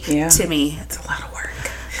crazy to me. It's a lot of work.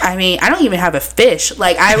 I mean, I don't even have a fish.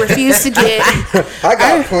 Like, I refuse to get... I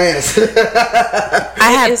got plants.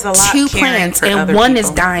 I have 2 plants and one is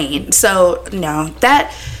dying. So, no.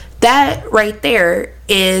 That right there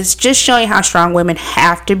is just showing how strong women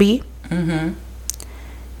have to be.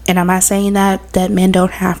 And I'm not saying that men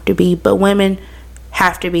don't have to be, but women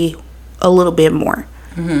have to be a little bit more.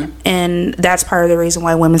 And that's part of the reason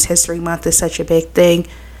why Women's History Month is such a big thing.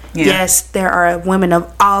 Yes, there are women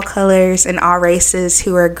of all colors and all races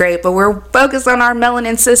who are great, but we're focused on our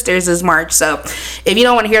melanin sisters this March. So if you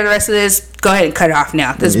don't want to hear the rest of this, go ahead and cut it off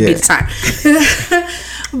now. This would be the time.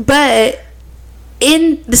 But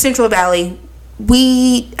in the Central Valley,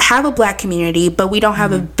 we have a black community, but we don't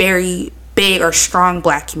have a very big or strong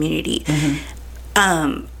black community.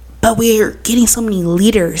 But we're getting so many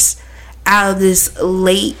leaders out of this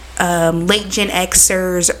late Gen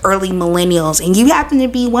Xers, early millennials, and you happen to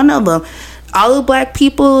be one of them. all the black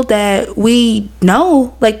people that we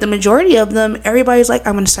know, like the majority of them, everybody's like,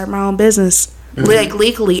 I'm gonna start my own business. Like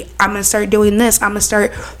legally, I'm gonna start doing this. I'm gonna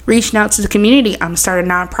start reaching out to the community. I'm gonna start a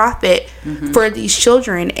nonprofit for these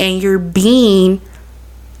children. And you're being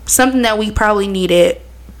something that we probably needed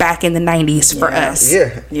back in the 90s for us.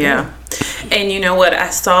 Yeah. And you know what? I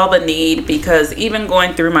saw the need because even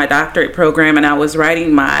going through my doctorate program, and I was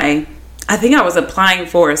writing I think I was applying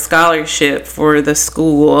for a scholarship for the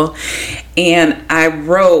school, and I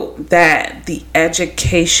wrote that the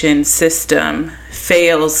education system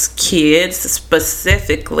fails kids,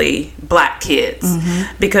 specifically black kids,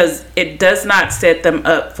 because it does not set them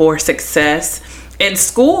up for success. And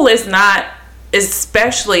school is not,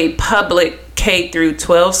 especially public K through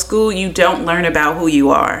 12 school, you don't learn about who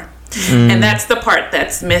you are. And that's the part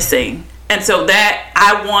that's missing. And so that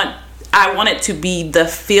I want it to be the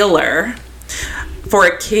filler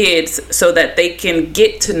for kids so that they can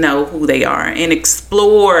get to know who they are and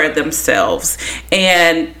explore themselves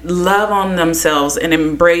and love on themselves and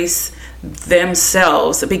embrace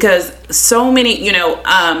themselves. Because so many,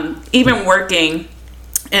 even working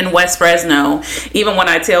in West Fresno, even when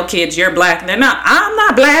I tell kids you're black, they're not. I'm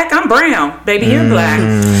not black. I'm brown. Baby, you're black.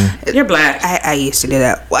 You're black. I used to do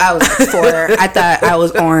that. Well, I was like 4. I thought I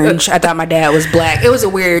was orange. I thought my dad was black. It was a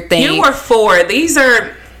weird thing. You were 4. These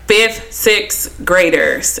are 5th, 6th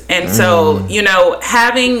graders. And so,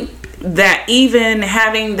 having that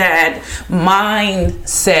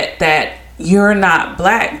mindset that you're not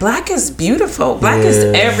black. Black is beautiful. Black is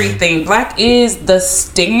everything. Black is the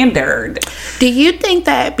standard. Do you think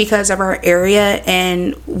that because of our area,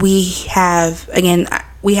 and we have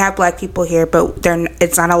black people here, but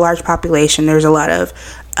it's not a large population. There's a lot of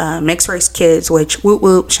mixed race kids, which whoop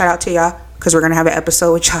whoop, shout out to y'all, because we're gonna have an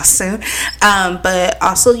episode with y'all soon. But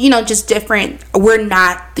also, just different. We're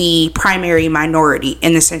not the primary minority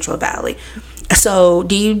in the Central Valley. So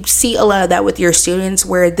do you see a lot of that with your students,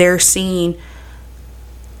 where they're seeing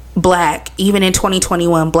black, even in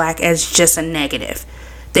 2021, black as just a negative?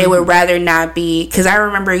 They would rather not be, because I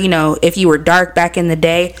remember, if you were dark back in the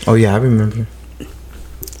day. Oh yeah, I remember.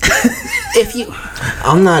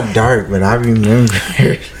 I'm not dark, but I remember.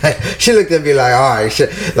 She looked at me like, all right,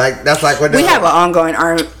 shit. Like, that's like what we have an ongoing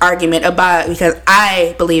argument about, because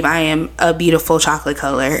I believe I am a beautiful chocolate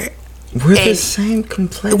color. We're the same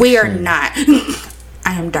complexion. We are not.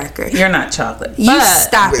 I am darker. You're not chocolate. You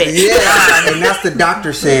stop it. Yeah, and that's the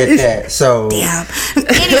doctor said that. So damn.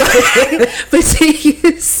 Anyway, but do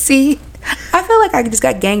you see? I feel like I just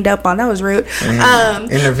got ganged up on. That was rude.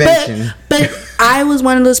 Intervention. But I was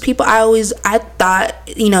one of those people. I thought,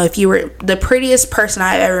 if you were the prettiest person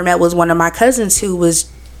I ever met was one of my cousins who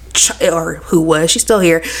was, she's still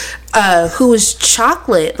here, who was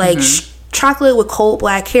chocolate, like. Chocolate with cold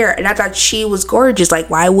black hair, and I thought she was gorgeous. Like,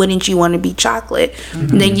 why wouldn't you want to be chocolate?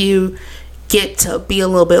 And then you get to be a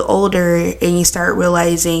little bit older and you start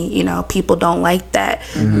realizing, people don't like that.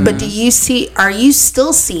 But are you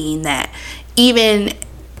still seeing that even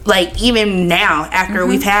now, after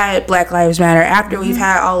we've had Black Lives Matter, after we've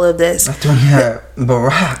had all of this, after we had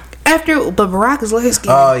Barack? But Barack is light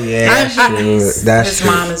skinned. Oh yeah, his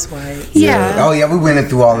mom is white. Yeah. Oh yeah, we went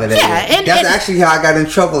through all of that. Yeah, that's actually how I got in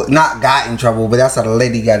trouble. Not got in trouble, but that's how the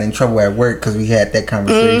lady got in trouble at work, because we had that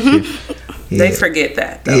conversation. Yeah. They forget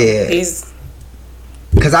that, though. Yeah.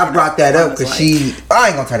 Because I brought that up because I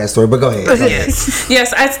ain't gonna tell that story, but go ahead.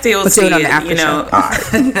 Yes, I still see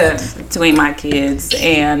it, between my kids,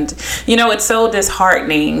 and it's so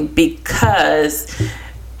disheartening because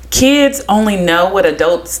kids only know what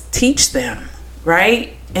adults teach them,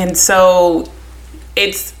 right? And so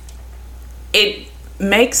it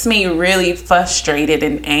makes me really frustrated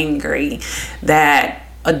and angry that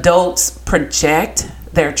adults project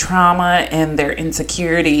their trauma and their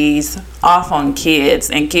insecurities off on kids,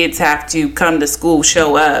 and kids have to come to school,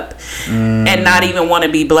 show up, and not even want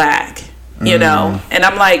to be black. And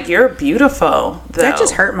I'm like, you're beautiful, though. That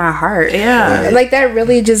just hurt my heart. Yeah. Like, that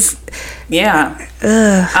really just... Yeah.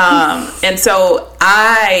 And so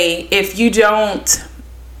if you don't...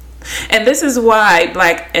 And this is why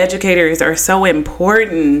black educators are so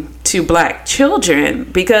important to black children,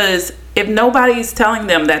 because if nobody's telling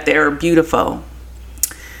them that they're beautiful,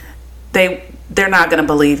 they're not going to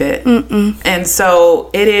believe it. And so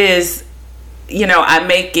it is, I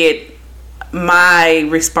make it my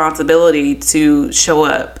responsibility to show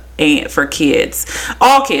up for kids,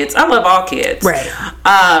 all kids. I love all kids, right?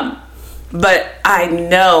 But I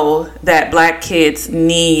know that black kids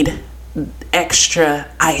need extra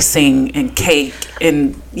icing and cake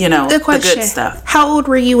and the good stuff. How old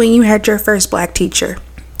were you when you had your first black teacher?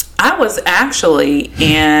 I was actually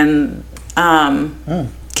in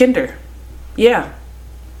kinder. Yeah.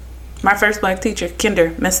 My first black teacher,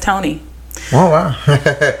 Kinder, Miss Tony. Oh, wow.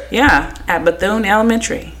 Yeah, at Bethune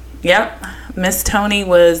Elementary. Yep. Miss Tony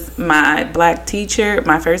was my black teacher,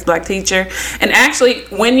 my first black teacher. And actually,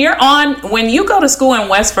 when you go to school in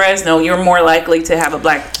West Fresno, you're more likely to have a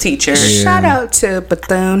black teacher. Yeah. Shout out to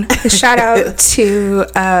Bethune. Shout out to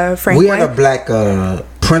Franklin. We had a black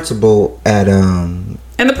principal at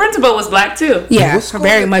and the principal was black too. Yeah,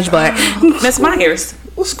 very much black. Miss Myers.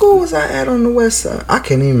 What school was I at on the west side? I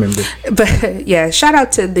can't even remember. But yeah, shout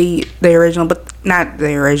out to the original, but not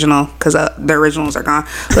the original because the originals are gone.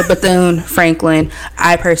 But Bethune, Franklin.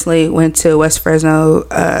 I personally went to West Fresno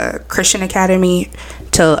Christian Academy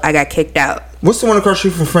till I got kicked out. What's the one across the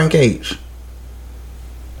street from Frank H?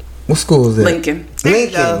 What school is that? Lincoln.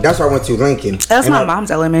 That's where I went to. Lincoln. That's my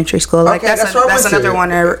mom's elementary school. Like okay, that's another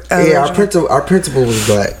one. Yeah, our principal was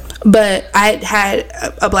black. But I had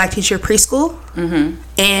a black teacher preschool,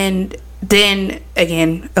 and then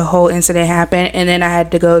again a whole incident happened, and then I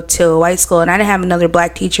had to go to a white school, and I didn't have another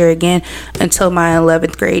black teacher again until my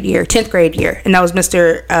 10th grade year, and that was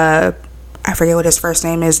Mr. I forget what his first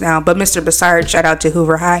name is now, but Mr. Bassard. Shout out to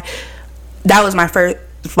Hoover High. That was my first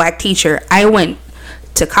black teacher. I went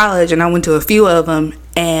to college, and I went to a few of them,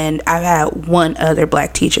 and I've had one other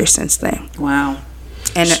black teacher since then. Wow.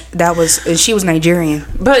 And she was Nigerian.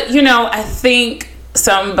 But I think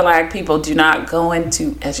some black people do not go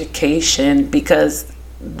into education because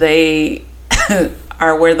they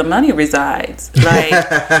are where the money resides, right?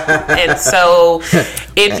 And so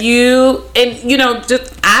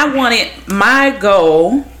I wanted my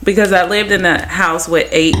goal, because I lived in a house with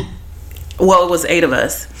it was 8 of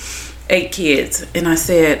us, 8 kids, and I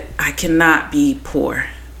said, I cannot be poor.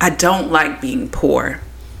 I don't like being poor.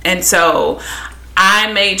 And so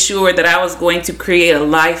I made sure that I was going to create a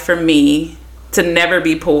life for me to never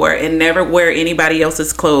be poor and never wear anybody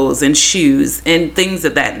else's clothes and shoes and things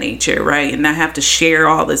of that nature, right? And not have to share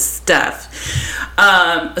all this stuff.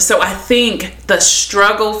 So I think the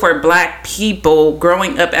struggle for black people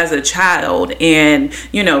growing up as a child and,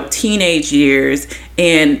 teenage years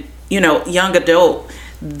and, young adult,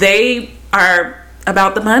 they are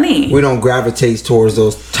about the money. We don't gravitate towards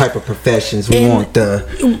those type of professions. We want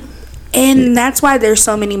the... And that's why there's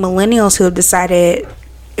so many millennials who have decided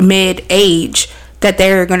mid-age that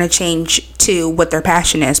they're going to change to what their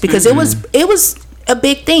passion is, because it was a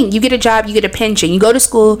big thing. You get a job, you get a pension. You go to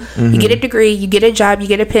school, you get a degree, you get a job, you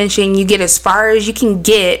get a pension. You get as far as you can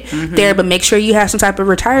get there, but make sure you have some type of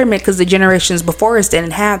retirement, because the generations before us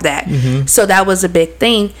didn't have that. So that was a big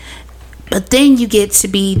thing. But then you get to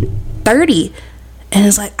be 30 and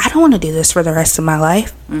it's like, I don't want to do this for the rest of my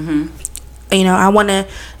life. I want to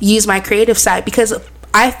use my creative side, because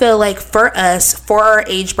I feel like for us, for our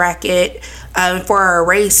age bracket, for our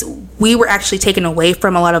race, we were actually taken away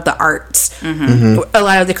from a lot of the arts, a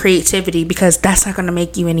lot of the creativity, because that's not going to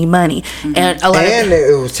make you any money. And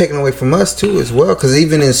it was taken away from us too as well, because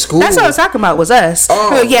even in school, that's what I was talking about, was us.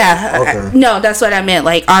 Oh, yeah. Okay. No, that's what I meant.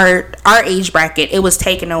 Like our age bracket, it was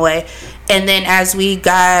taken away. And then as we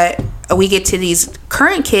get to these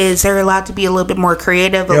current kids, they're allowed to be a little bit more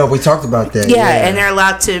creative. Yeah, we talked about that. Yeah, and they're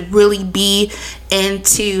allowed to really be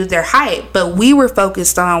into their hype. But we were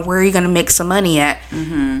focused on where you're going to make some money at.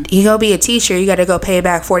 You go be a teacher, you got to go pay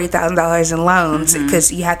back $40,000 in loans, because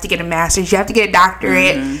you have to get a master's, you have to get a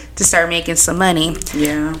doctorate to start making some money.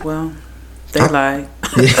 Yeah, well, they lie.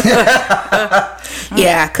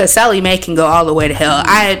 Yeah, because Sally Mae can go all the way to hell.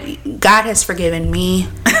 God has forgiven me.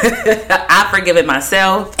 I've forgiven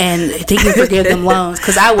myself, and they can forgive them loans,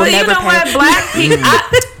 because I will never pay. What, black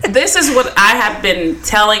people? This is what I have been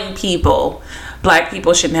telling people: black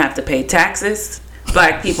people shouldn't have to pay taxes.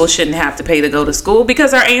 Black people shouldn't have to pay to go to school,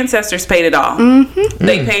 because our ancestors paid it all.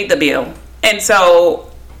 They paid the bill, and so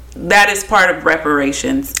that is part of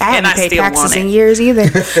reparations. I haven't paid taxes in years either.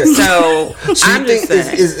 So I'm just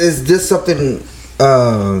saying, is this something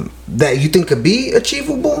that you think could be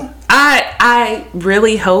achievable? I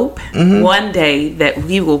really hope one day that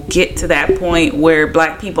we will get to that point where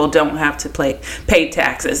black people don't have to pay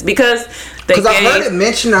taxes, because I heard it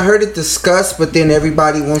mentioned, I heard it discussed, but then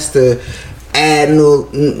everybody wants to add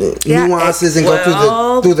nuances and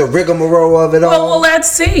go through the rigmarole of it all. Well, let's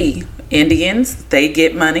see. Indians, they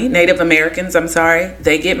get money. Native Americans,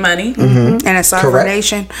 they get money. And a sovereign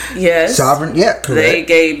nation. Yes. Sovereign, yeah, correct. They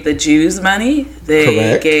gave the Jews money.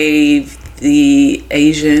 They gave the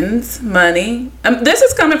Asians money. This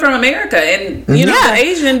is coming from America, and the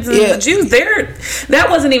Asians and the Jews, that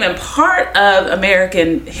wasn't even part of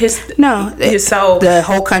American history. No, so the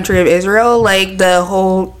whole country of Israel, like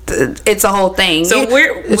it's a whole thing. So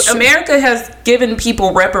America has given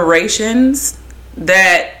people reparations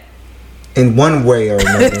that in one way or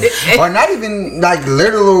another, or not even like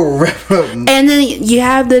literal. And then you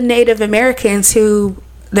have the Native Americans who,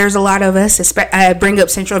 there's a lot of us. I bring up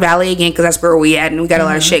Central Valley again because that's where we at, and we got a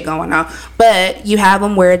lot of shit going on. But you have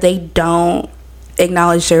them where they don't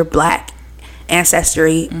acknowledge their black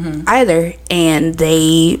ancestry either, and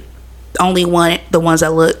they only want the ones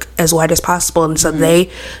that look as white as possible, and so they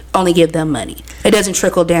only give them money. It doesn't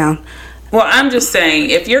trickle down. Well, I'm just saying,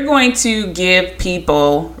 if you're going to give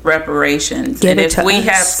people reparations, and if we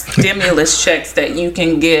have stimulus checks that you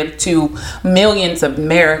can give to millions of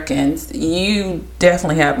Americans, you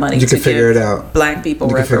definitely have money to give black people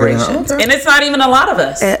reparations. Okay. And it's not even a lot of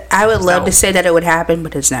us. I would love to say that it would happen,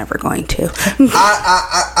 but it's never going to.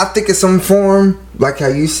 I think it's some form, like how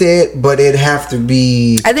you said, but it'd have to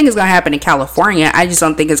be... I think it's going to happen in California. I just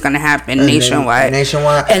don't think it's going to happen nationwide. And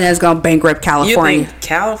it's going to bankrupt California. You think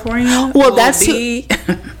California? Well, that's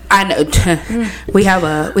I know. We have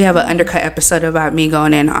an undercut episode about me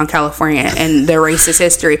going in on California and their racist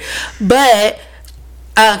history, but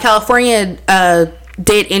California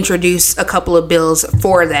did introduce a couple of bills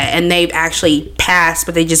for that, and they've actually passed,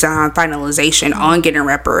 but they just are on finalization on getting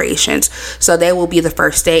reparations. So they will be the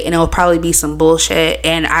first state, and it will probably be some bullshit,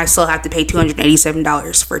 and I still have to pay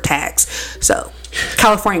 $287 for tax. So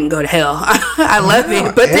California can go to hell. I love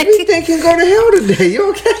it, but everything can go to hell today.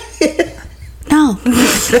 You okay? No.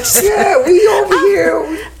 Yeah, we over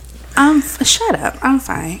here. Shut up. I'm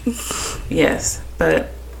fine. Yes, but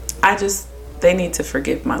they need to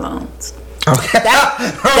forgive my loans. Okay.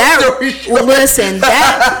 Listen,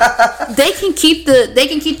 they can keep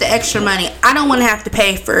the extra money. I don't want to have to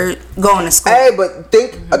pay for going to school. Hey, but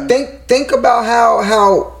think about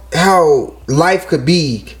how life could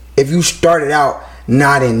be if you started out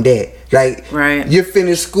not in debt. Like, you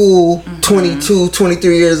finished school 22,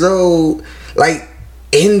 23 years old, like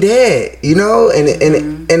in debt, you know, and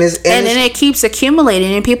then it keeps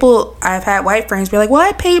accumulating. And people, I've had white friends be like, "Well,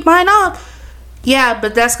 I paid mine off." Yeah,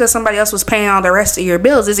 but that's because somebody else was paying all the rest of your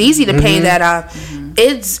bills. It's easy to pay that off. And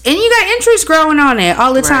you got interest growing on it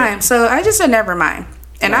all the time. So I just said never mind,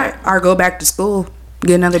 and I go back to school,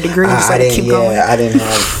 get another degree, so I keep going. I didn't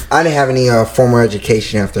have any formal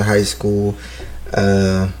education after high school.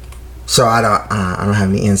 So I don't have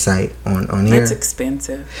any insight on here. It's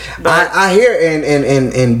expensive. But I hear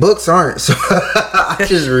and books aren't, so I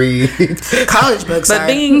just read. College books but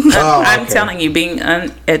being I'm telling you, being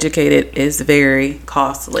uneducated is very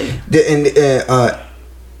costly.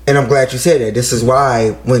 And I'm glad you said that. This is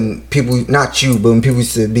why when people, not you, but when people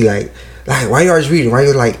used to be like why you always reading? Why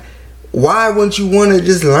you're like, why wouldn't you want to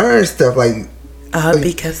just learn stuff like?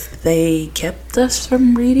 Because they kept us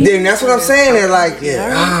from reading. Then that's what I'm saying. They're like,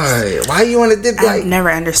 why you want to dip? I've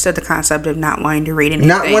never understood the concept of not wanting to read anything.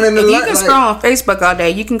 Not wanting to. You can scroll on Facebook all day.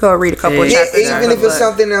 You can go read a couple of chapters. Even if it's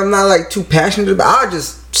something that I'm not like too passionate about, I'll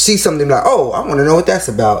just see something like, oh, I want to know what that's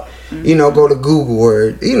about. You know, go to Google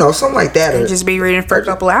or something like that, and just be reading for a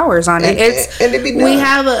couple hours on it. And it'd be we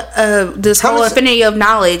have this whole affinity of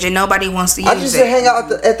knowledge, and nobody wants to use it. I used to hang out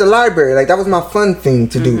at the library. Like, that was my fun thing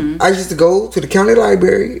to do. I used to go to the county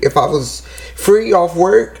library if I was free off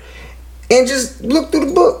work and just look through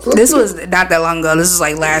the book. This was not that long ago. This is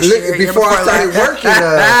like last year. Before I started working.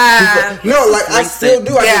 I still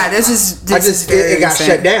do. It got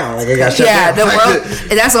shut down. Like, it got shut down. The world.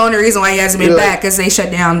 And that's the only reason why he hasn't been back, because they shut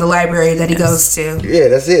down the library that he goes to. Yeah,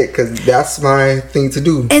 that's it. Because that's my thing to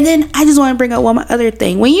do. And then I just want to bring up one other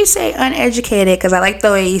thing. When you say uneducated, because I like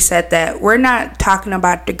the way you said that, we're not talking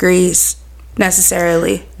about degrees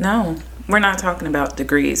necessarily. No. We're not talking about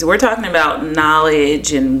degrees. We're talking about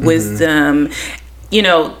knowledge and wisdom,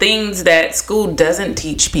 things that school doesn't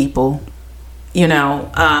teach people,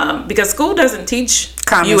 because school doesn't teach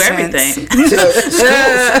you everything.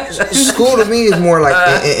 School to me is more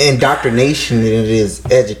like indoctrination than it is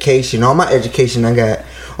education. All my education I got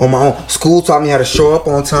on my own. School taught me how to show up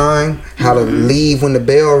on time, how to leave when the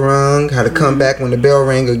bell rung, how to come back when the bell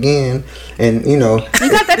rang again. And you got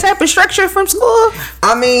that type of structure from school?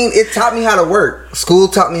 I mean, it taught me how to work. School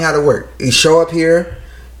taught me how to work. You show up here,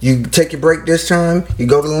 you take your break this time, you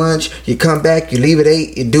go to lunch, you come back, you leave at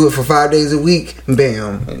 8, you do it for 5 days a week,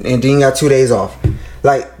 bam, and then you got 2 days off.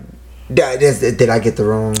 Like, did I get the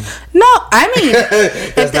wrong? No, I mean,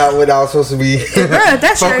 that's not what I was supposed to be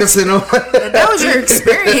focusing on. That was your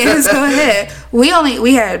experience. Go ahead.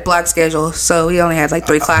 We had block schedule, so we only had like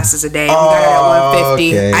 3 classes a day. We got it at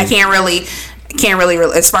 150. Okay. I can't really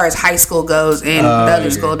as far as high school goes, and the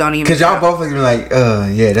other school don't even. Because y'all both are like,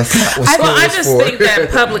 that's not what school I just think that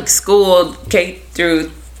public school K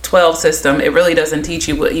through 12 system, it really doesn't teach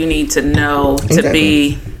you what you need to know to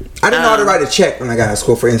be I didn't know how to write a check when I got out of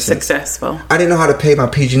school, for instance. Successful. I didn't know how to pay my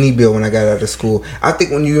PG&E bill when I got out of school. I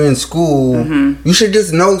think when you're in school, you should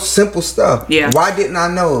just know simple stuff. Yeah. Why didn't I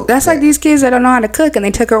know? That's like these kids that don't know how to cook and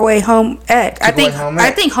they took away home ec. I think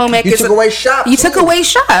home ec you took away shop. You took away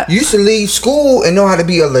shop. You used to leave school and know how to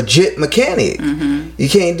be a legit mechanic. You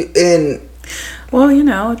can't do, and well, you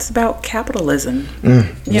know, it's about capitalism.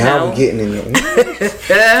 Now we're getting in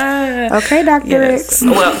there. Okay, Dr. Ricks.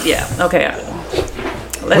 Well, yeah. Okay.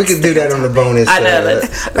 We can do that on the bonus. I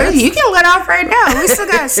know. You can let off right now. We still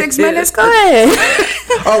got 6 minutes. Go ahead.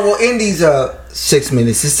 Oh, well, in these 6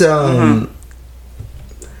 minutes, it's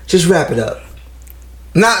just wrap it up.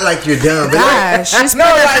 Not like you're done, but Gosh,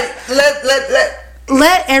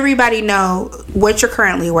 let everybody know what you're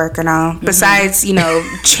currently working on. Besides,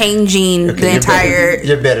 changing the entire.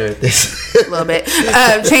 You're better at this. A little bit.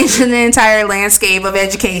 Changing the entire landscape of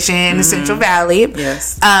education in Central Valley.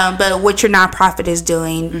 Yes. But what your nonprofit is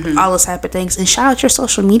doing, all those type of things, and shout out your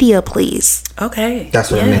social media, please. Okay.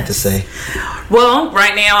 That's what I meant to say. Well,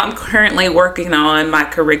 right now I'm currently working on my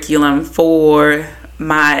curriculum for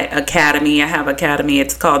my academy. I have academy.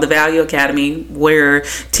 It's called the Value Academy, where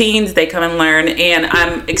teens, they come and learn, and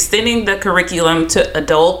I'm extending the curriculum to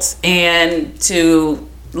adults and to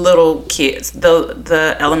little kids,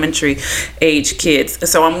 the elementary age kids.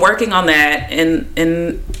 So I'm working on that, and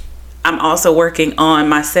I'm also working on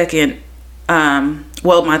my second,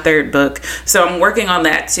 my third book. So I'm working on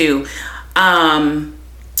that too. And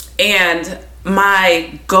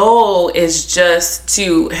my goal is just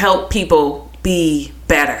to help people be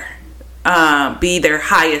better, be their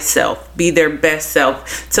highest self, be their best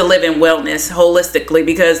self, to live in wellness holistically.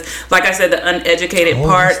 Because like I said, the uneducated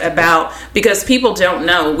part about, because people don't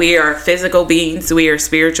know, we are physical beings, we are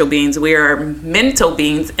spiritual beings, we are mental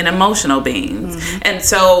beings, and emotional beings. And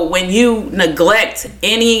so when you neglect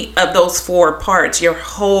any of those 4 parts, your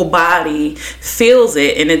whole body feels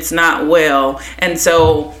it and it's not well. And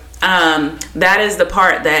so that is the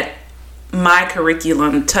part that my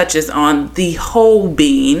curriculum touches on, the whole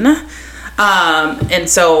being. And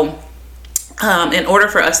so in order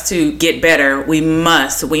for us to get better, we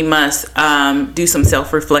must do some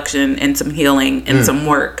self-reflection and some healing and some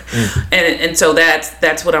work. And so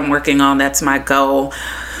that's what I'm working on. That's my goal.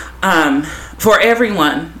 For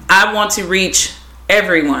everyone, I want to reach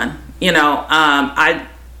everyone.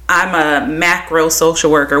 I'm a macro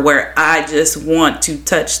social worker where I just want to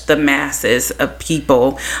touch the masses of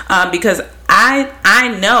people, because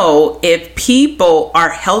I know if people are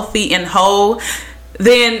healthy and whole,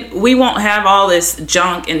 then we won't have all this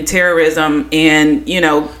junk and terrorism and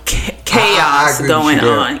chaos going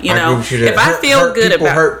on. If I feel good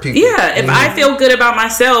about if I feel good about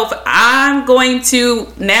myself, I'm going to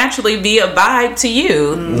naturally be a vibe to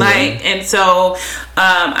you. And so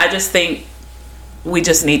I just think we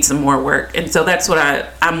just need some more work, and so that's what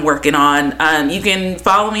I'm working on. You can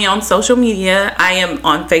follow me on social media. I am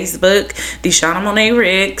on Facebook, Deshawna Monet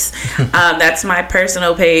Ricks. That's my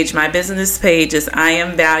personal page. My business page is I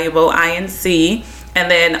Am Valuable INC,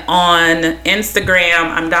 and then on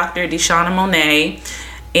Instagram I'm Dr. Deshawna Monet,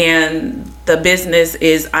 and the business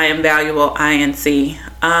is I Am Valuable INC.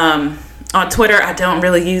 On Twitter I don't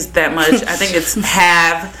really use that much. I think it's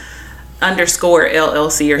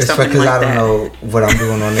 _LLC or something like that. It's because I don't know what I'm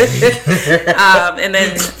doing on there. And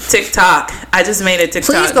then TikTok. I just made a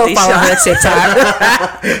TikTok. Please go follow her TikTok.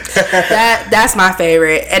 That's my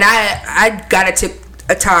favorite. And I got a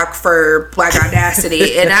TikTok for Black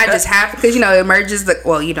Audacity, and I just have, because it merges the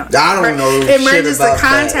I don't know. It merges the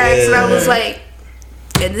contacts, and I was Yeah. like,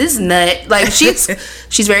 and this nut, like she's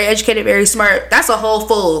very educated, very smart. That's a whole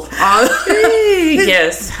full.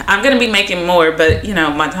 Yes, I'm gonna be making more, but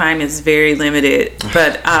my time is very limited.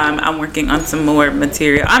 But I'm working on some more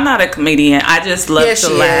material. I'm not a comedian. I just love to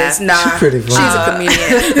laugh. She's pretty funny. She's a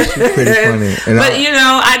comedian. She's pretty funny. But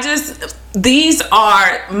these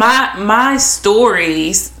are my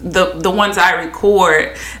stories, the ones I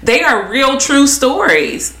record. They are real, true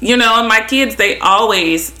stories. And my kids, they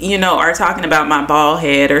always, are talking about my bald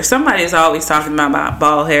head, or somebody's always talking about my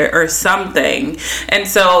bald head or something. And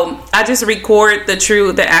so I just record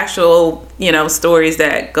the actual, stories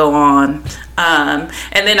that go on. And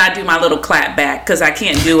then I do my little clap back, because I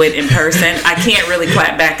can't do it in person. I can't really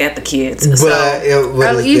clap back at the kids. You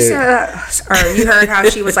heard how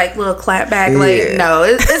she was like, little clap back? Like, no,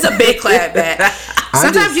 it's a big clap back.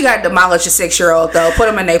 Sometimes you gotta demolish a 6-year-old though. Put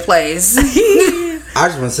them in their place. I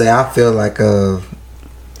just want to say, I feel like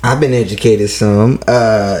I've been educated some.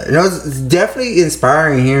 It's definitely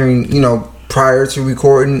inspiring hearing, prior to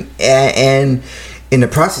recording and in the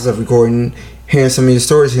process of recording, hearing some of your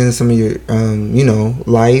stories, hearing some of your,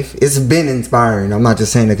 life. It's been inspiring. I'm not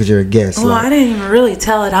just saying that because you're a guest. Well, I didn't even really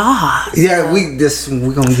tell it all. So. Yeah, we're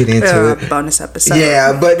gonna get into it. Bonus episode.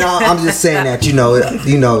 Yeah, but no, I'm just saying that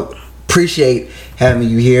appreciate having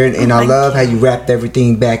you here, and I love how you wrapped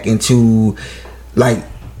everything back into like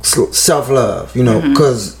self-love.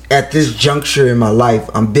 Because at this juncture in my life,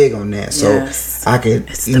 I'm big on that. So yes. I could,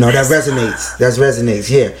 that resonates. That resonates.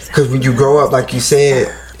 Yeah, because when you grow up, like you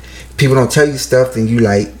said. People don't tell you stuff, and you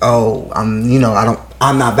like, oh, I'm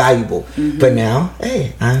not valuable. Mm-hmm. But now,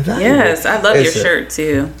 hey, I'm valuable. Yes, I love your shirt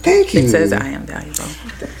too. Thank you. It says I am valuable.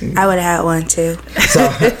 I would have had one too. So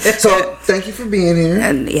thank you for being here.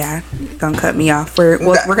 And yeah, don't cut me off. We're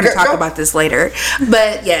gonna talk about this later.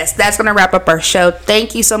 But yes, that's gonna wrap up our show.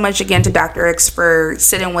 Thank you so much again to Dr. X for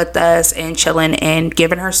sitting with us and chilling and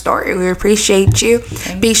giving her story. We appreciate you.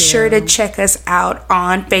 Be sure to check us out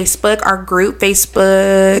on Facebook. Our group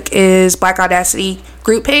Facebook is Black Audacity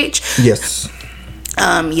group page. Yes.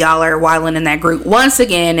 Y'all are wilding in that group once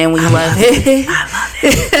again, and we love it. I love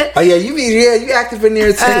it. Oh yeah, you active in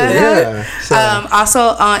there too. Yeah. So. Also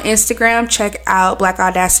on Instagram, check out Black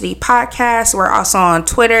Audacity Podcast. We're also on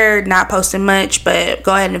Twitter, not posting much, but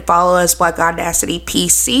go ahead and follow us, Black Audacity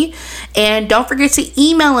PC. And don't forget to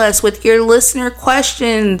email us with your listener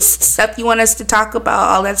questions, stuff you want us to talk about,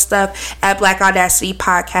 all that stuff at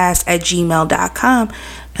blackaudacitypodcast@gmail.com.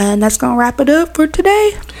 And that's going to wrap it up for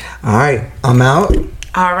today. All right. I'm out.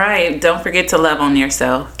 All right. Don't forget to love on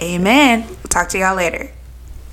yourself. Amen. We'll talk to y'all later.